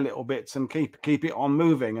add their little bits and keep it on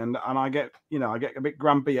moving. And I get, you know, I get a bit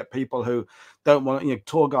grumpy at people who don't want, you know,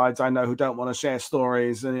 tour guides I know who don't want to share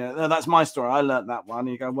stories. And you know, no, that's my story, I learned that one. And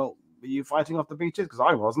you go, well, were you fighting off the beaches? Because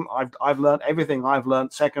I wasn't. I've learned everything I've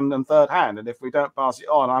learned second and third hand. And if we don't pass it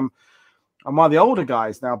on, I'm one of the older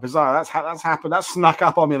guys now. Bizarre. That's happened. That's snuck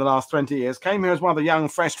up on me the last 20 years. Came here as one of the young,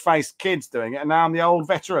 fresh-faced kids doing it, and now I'm the old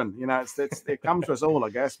veteran. You know, it comes to us all, I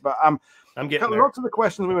guess. But I'm getting lots of the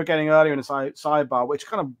questions we were getting earlier in the sidebar, which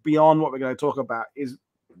kind of beyond what we're going to talk about, is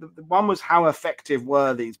the one was how effective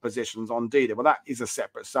were these positions on D-Day? Well, that is a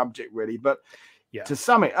separate subject, really. But to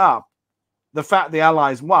sum it up, the fact the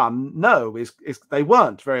Allies won, no, is they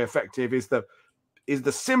weren't very effective. Is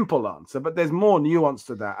the simple answer, but there's more nuance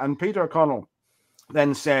to that. And Peter O'Connell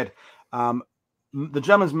then said the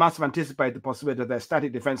Germans must have anticipated the possibility of their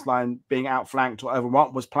static defense line being outflanked or over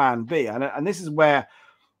what was plan B. And this is where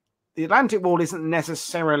the Atlantic Wall isn't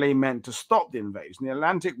necessarily meant to stop the invasion. The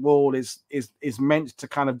Atlantic Wall is meant to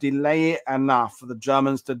kind of delay it enough for the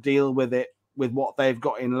Germans to deal with it, with what they've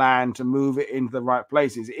got in land, to move it into the right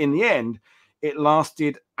places. In the end, it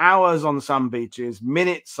lasted hours on some beaches,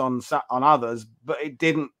 minutes on others, but it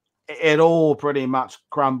didn't. It all pretty much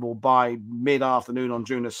crumbled by mid-afternoon on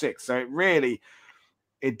June the 6th. So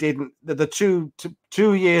it didn't. The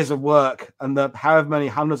 2 years of work and the however many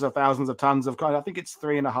hundreds of thousands of tons of, I think it's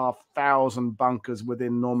 3,500 bunkers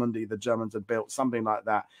within Normandy the Germans had built, something like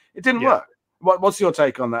that. It didn't work. What's your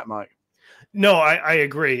take on that, Mike? No, I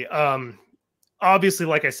agree. Obviously,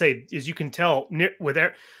 like I say, as you can tell,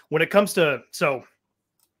 when it comes to, so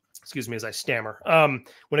excuse me as I stammer,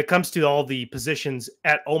 when it comes to all the positions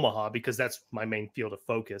at Omaha, because that's my main field of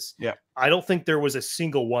focus, I don't think there was a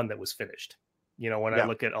single one that was finished, you know, when I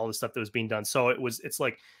look at all the stuff that was being done. So it's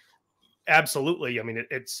like, absolutely, I mean,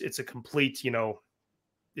 it's a complete, you know,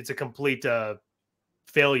 it's a complete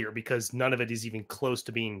failure, because none of it is even close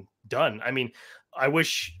to being done. I mean, I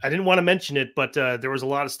wish I didn't want to mention it, but there was a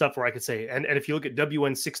lot of stuff where I could say, and if you look at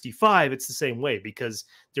WN65, it's the same way, because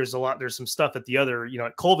there's some stuff at the other, you know,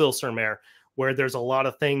 at Colville-sur-Mer, where there's a lot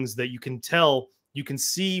of things that you can tell, you can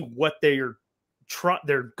see what they're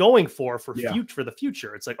going for the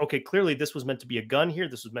future. It's like, okay, clearly this was meant to be a gun here.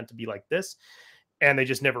 This was meant to be like this. And they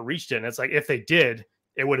just never reached it. And it's like, if they did,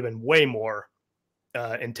 it would have been way more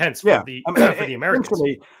intense for the Americans.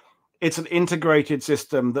 It's an integrated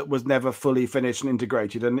system that was never fully finished and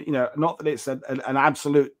integrated. And, you know, not that it's an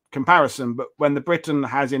absolute comparison, but when the Britain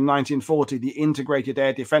has in 1940 the integrated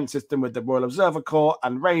air defense system with the Royal Observer Corps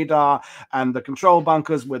and radar and the control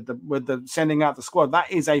bunkers with the sending out the squad,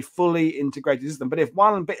 that is a fully integrated system. But if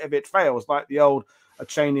one bit of it fails, like the old "a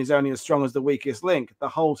chain is only as strong as the weakest link," the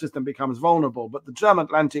whole system becomes vulnerable. But the German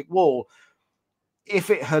Atlantic Wall,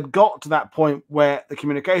 if it had got to that point where the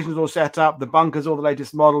communications all set up, the bunkers, all the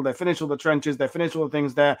latest model, they finished all the trenches, they finished all the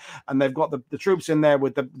things there, and they've got the troops in there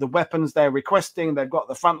with the weapons they're requesting, they've got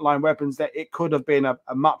the frontline weapons there, it could have been a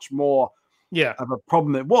much more of a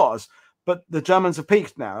problem it was. But the Germans have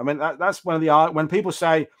peaked now. I mean, that's one of the, when people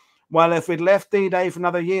say, well, if we'd left D-Day for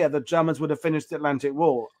another year, the Germans would have finished the Atlantic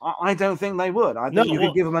Wall. I don't think they would. I think you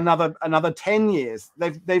could give them another 10 years.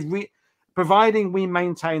 providing we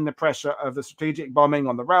maintain the pressure of the strategic bombing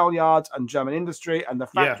on the rail yards and German industry and the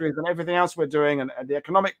factories and everything else we're doing, and the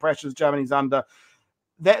economic pressures Germany's under,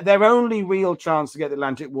 their only real chance to get the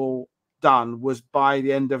Atlantic Wall done was by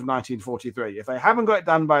the end of 1943. If they haven't got it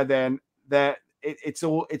done by then, it's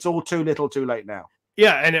all too little, too late now.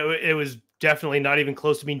 Yeah, and it was definitely not even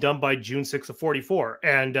close to being done by June 6th of 44.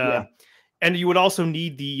 And you would also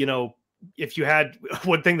need the, you know, if you had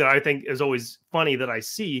one thing that I think is always funny that I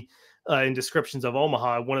see in descriptions of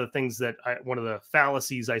Omaha, one of the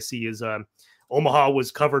fallacies I see is Omaha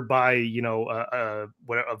was covered by, you know,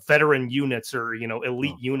 veteran units or, you know,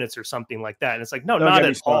 elite units or something like that. And it's like, no, not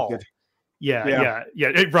at all. Yeah.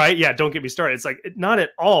 Right. Yeah. Don't get me started. It's like, not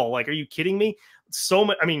at all. Like, are you kidding me? So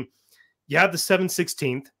much. I mean, you have the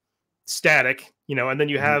 716th static, you know, and then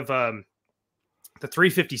you have the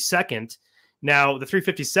 352nd. Now, the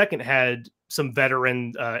 352nd had some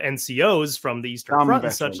veteran NCOs from the Eastern Front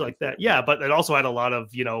and such like that. Yeah, but it also had a lot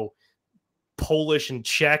of, you know, Polish and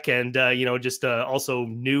Czech and, you know, just also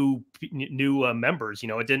new members. You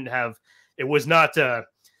know, it was not,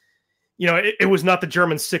 you know, it was not the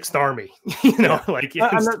German 6th Army, you know, like,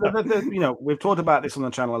 you know, we've talked about this on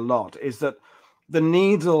the channel a lot, is that the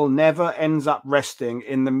needle never ends up resting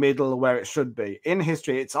in the middle where it should be. In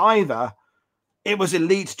history, it's either it was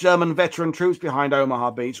elite German veteran troops behind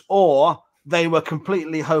Omaha Beach, or they were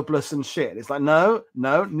completely hopeless and shit. It's like, no,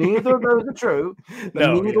 neither of those are true.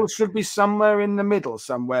 The needle should be somewhere in the middle,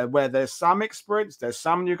 somewhere where there's some experience, there's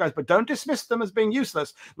some new guys, but don't dismiss them as being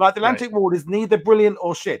useless. Like the Atlantic Wall is neither brilliant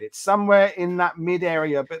or shit. It's somewhere in that mid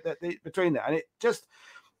area between there. And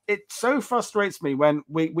it so frustrates me when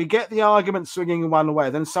we get the argument swinging one way,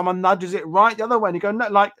 then someone nudges it right the other way, and you go,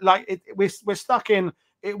 no, we're stuck in.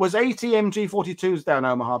 It was 80 MG42s down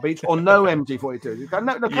Omaha Beach, or no MG42s. You go,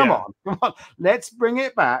 no, come on. Let's bring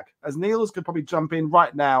it back. As Niels could probably jump in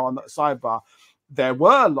right now on the sidebar, there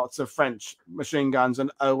were lots of French machine guns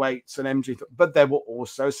and 08s and MG, but there were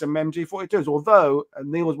also some MG42s, although,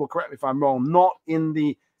 and Niels will correct me if I'm wrong, not in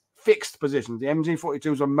the fixed positions. The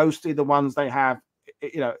MG42s are mostly the ones they have,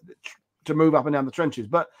 you know, to move up and down the trenches.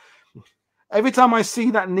 But every time I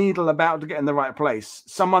see that needle about to get in the right place,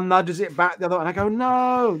 someone nudges it back the other way, and I go,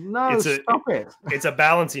 no, stop it. It's a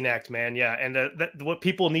balancing act, man. Yeah, and what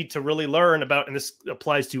people need to really learn about, and this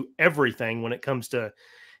applies to everything when it comes to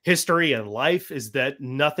history and life, is that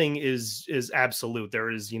nothing is absolute.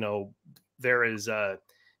 There is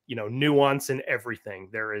nuance in everything.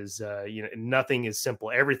 There is nothing is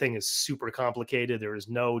simple. Everything is super complicated. There is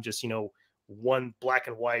no just one black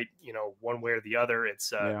and white, one way or the other.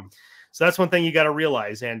 It's so that's one thing you got to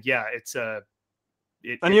realize. And it's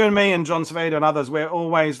and you and me and John Saveda and others, we're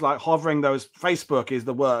always like hovering those. Facebook is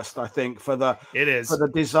the worst, I think, for the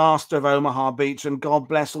disaster of Omaha Beach. And God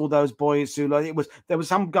bless all those boys who there was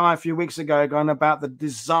some guy a few weeks ago going about the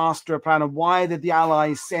disaster plan and why did the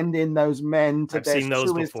Allies send in those men to their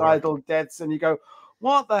suicidal deaths, and you go,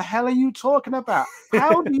 what the hell are you talking about?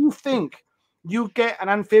 How do you think you get an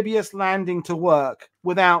amphibious landing to work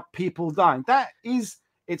without people dying?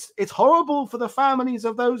 It's horrible for the families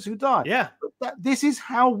of those who died. Yeah, this is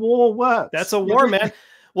how war works. That's a war, man.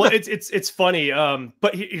 Well, it's funny.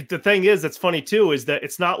 But the thing is, that's funny too, is that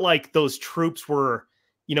it's not like those troops were,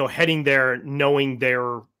 heading there knowing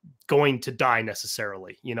they're going to die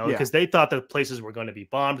necessarily, because they thought the places were going to be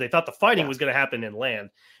bombed. They thought the fighting was going to happen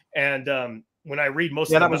inland. And when I read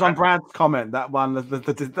most of that was on Brad's comment, that one,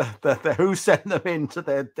 the who sent them into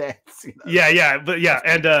their deaths.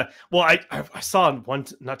 And I saw one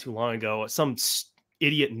not too long ago, some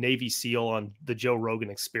idiot Navy SEAL on the Joe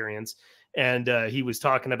Rogan Experience, and he was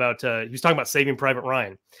talking about Saving Private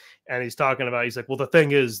Ryan, and he's like, well, the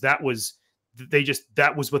thing is, that was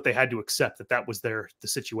what they had to accept, that was the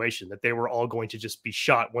situation, that they were all going to just be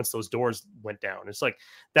shot once those doors went down. It's like,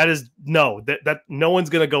 that no one's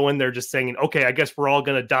going to go in there just saying, okay, I guess we're all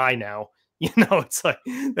going to die now. It's like,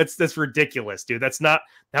 that's ridiculous, dude. That's not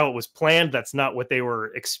how it was planned. That's not what they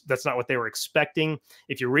were expecting.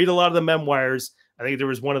 If you read a lot of the memoirs, I think there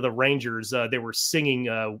was one of the Rangers, they were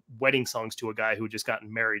singing wedding songs to a guy who had just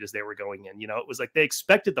gotten married as they were going in. It was like they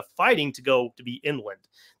expected the fighting to be inland.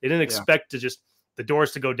 They didn't expect to just the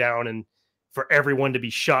doors to go down and for everyone to be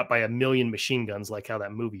shot by 1 million machine guns, like how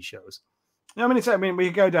that movie shows. I mean, we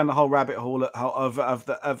could go down the whole rabbit hole of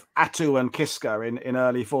Attu and Kiska in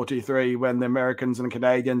early 43 when the Americans and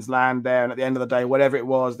Canadians land there, and at the end of the day, whatever it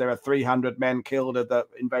was, there are 300 men killed at the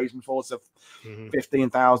invasion force of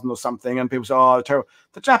 15,000 or something, and people say, "Oh, terrible."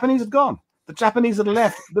 The Japanese had gone. The Japanese had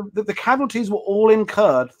left. The casualties were all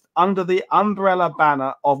incurred under the umbrella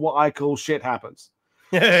banner of what I call shit happens.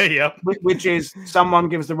 Yep. Which is someone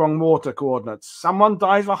gives the wrong water coordinates. Someone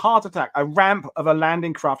dies of a heart attack. A ramp of a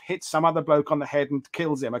landing craft hits some other bloke on the head and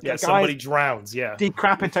kills him. Yeah, somebody drowns. Yeah.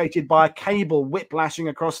 Decapitated by a cable whiplashing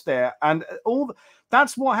across there. And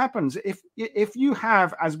that's what happens. If you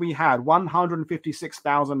have, as we had,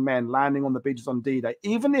 156,000 men landing on the beaches on D-Day,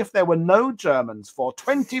 even if there were no Germans for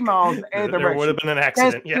 20 miles in air direction, there would have been an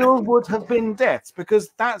accident. There still would have been deaths, because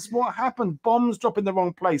that's what happened. Bombs drop in the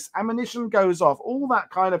wrong place, ammunition goes off, all that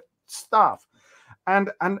kind of stuff. And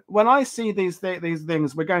when I see these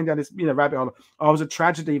things, we're going down this rabbit hole. Oh, it was a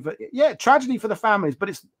tragedy, but yeah, tragedy for the families. But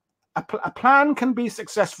it's a plan can be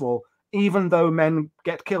successful even though men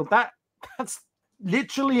get killed. That's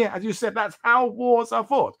literally, as you said, that's how wars are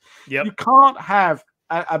fought. Yep. You can't have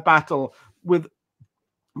a battle with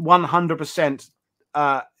 100%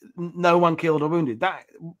 no one killed or wounded.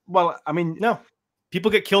 No,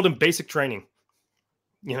 people get killed in basic training.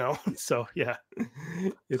 So yeah.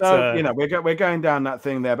 We're going down that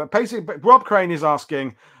thing there. But basically, Rob Crane is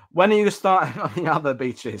asking, when are you starting on the other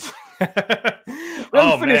beaches? We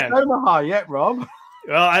haven't finished Omaha yet, Rob.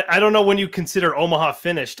 Well, I don't know when you consider Omaha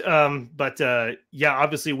finished, but yeah,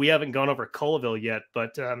 obviously we haven't gone over Colleyville yet,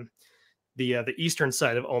 but the eastern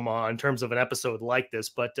side of Omaha in terms of an episode like this.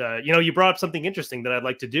 But you brought up something interesting that I'd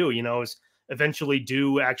like to do. Is eventually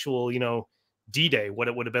do actual D-Day, what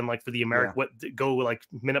it would have been like for the American, go like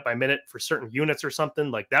minute by minute for certain units or something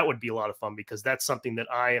like that would be a lot of fun, because that's something that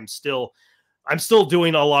I'm still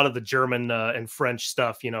doing a lot of the German and French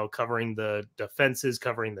stuff, covering the defenses,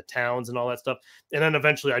 covering the towns and all that stuff. And then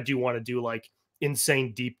eventually I do want to do like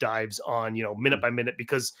insane deep dives on, minute by minute,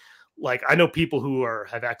 because like I know people who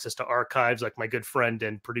have access to archives, like my good friend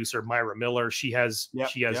and producer Myra Miller. She has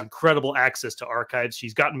incredible access to archives.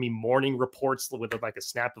 She's gotten me morning reports with like a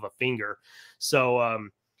snap of a finger. So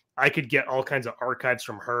I could get all kinds of archives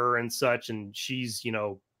from her and such. And she's,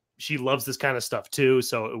 she loves this kind of stuff too.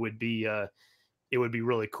 So it would be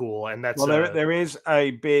really cool. And that's there is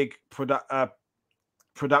a big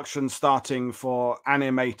production starting for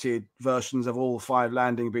animated versions of all 5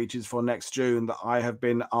 landing beaches for next June that I have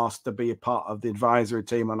been asked to be a part of the advisory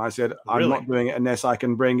team. And I said, I'm not doing it unless I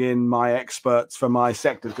can bring in my experts for my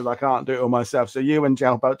sector, because I can't do it all myself. So you and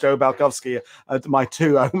Joe Balkowski are my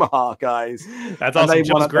 2 Omaha guys. That's awesome.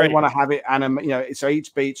 They want to have it so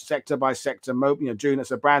each beach sector by sector, June.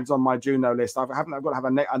 So Brad's on my Juno list. I've got to have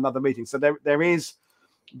another meeting. So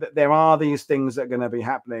there are these things that are going to be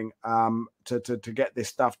happening to get this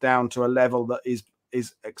stuff down to a level that is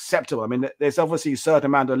acceptable. I mean, there's obviously a certain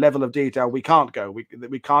amount of level of detail we can't go.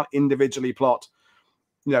 We can't individually plot,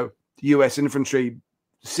 U.S. infantry,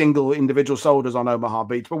 single individual soldiers on Omaha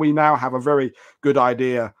Beach, but we now have a very good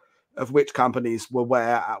idea of which companies were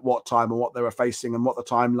where at what time and what they were facing and what the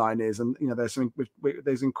timeline is. And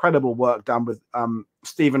there's incredible work done with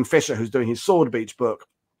Stephen Fisher, who's doing his Sword Beach book.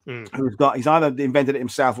 He's either invented it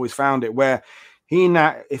himself or he's found it, where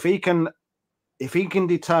if he can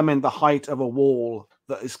determine the height of a wall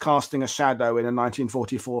that is casting a shadow in a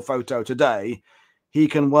 1944 photo today, he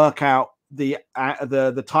can work out the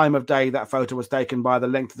time of day that photo was taken by the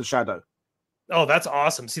length of the shadow. Oh, that's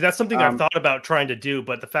awesome. See, that's something I've thought about trying to do,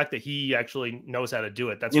 but the fact that he actually knows how to do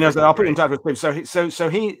it, that's so I'll put you in touch with him.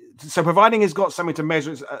 So providing he's got something to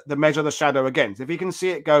measure the shadow against, if he can see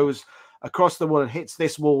it goes across the wall and hits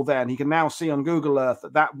this wall there, and he can now see on Google Earth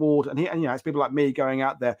that wall, and it's people like me going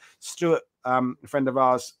out there. Stuart, a friend of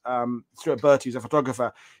ours, Stuart Bertie, who's a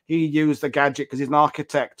photographer, he used the gadget because he's an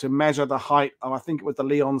architect to measure the height of, I think it was the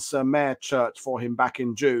Leon-sur-Mer church for him back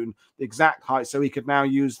in June, the exact height, so he could now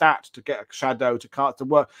use that to get a shadow to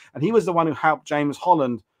work. And he was the one who helped James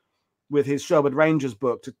Holland with his Sherwood Rangers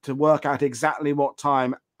book to work out exactly what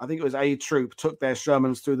time, I think it was a troop, took their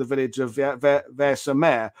Shermans through the village of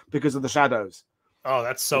Vierville because of the shadows. Oh,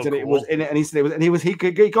 that's so cool. It was in it, and he said it was, he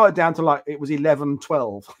got it down to like it was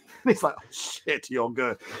 11:12. And he's like, oh, shit, you're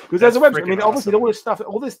good. Because there's a website. I mean, obviously, all this stuff,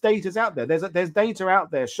 all this data's out there. There's data out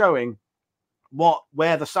there showing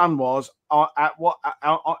where the sun was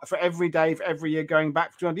for every day for every year going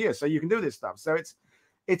back for 200 years. So you can do this stuff. So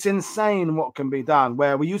it's insane what can be done.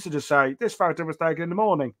 Where we used to just say this photo was taken in the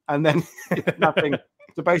morning, and then nothing.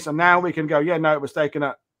 So based on now, we can go, no, it was taken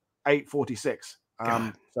at 8:46.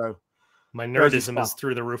 So my nerdism is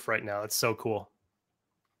through the roof right now. It's so cool.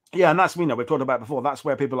 Yeah, and that's we've talked about before. That's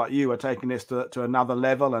where people like you are taking this to another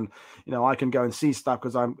level, and I can go and see stuff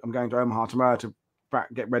because I'm going to Omaha tomorrow to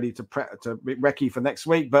get ready to recce for next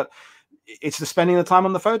week. But it's the spending the time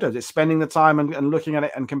on the photos. It's spending the time and looking at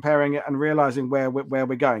it and comparing it and realizing where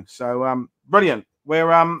we're going. So brilliant.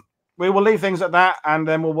 We're we will leave things at that, and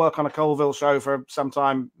then we'll work on a Colville show for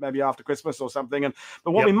sometime, maybe after Christmas or something.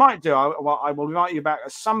 But what we might do, I will invite you back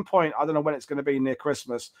at some point. I don't know when it's going to be near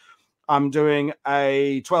Christmas. I'm doing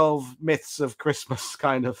a 12 myths of Christmas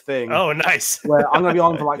kind of thing. Oh, nice. Where I'm going to be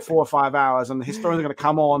on for like 4 or 5 hours, and the historians are going to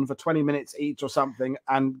come on for 20 minutes each or something,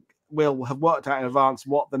 and we'll have worked out in advance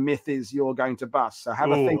what the myth is you're going to bust. So have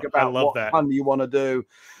a think about what one you want to do,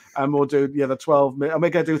 and we'll do the other 12 myths. And we're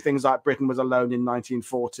going to do things like Britain was alone in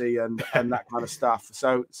 1940 and that kind of stuff.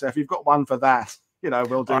 So if you've got one for that,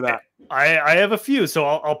 we'll do that. I have a few, so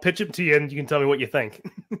I'll pitch them to you, and you can tell me what you think.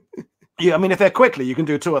 Yeah, I mean, if they're quickly, you can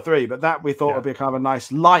do 2 or 3, but that we thought would be kind of a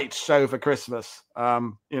nice light show for Christmas.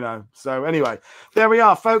 So anyway, there we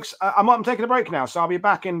are, folks. I'm taking a break now, so I'll be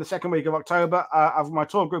back in the second week of October. My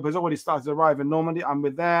tour group has already started to arrive in Normandy. I'm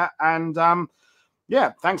with there, and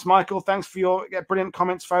thanks, Michael. Thanks for your brilliant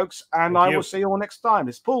comments, folks, and I will see you all next time.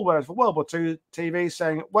 It's Paul Woodadge for World War II TV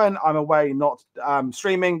saying, when I'm away, not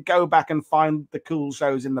streaming, go back and find the cool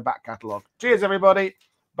shows in the back catalogue. Cheers, everybody.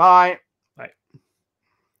 Bye. Bye.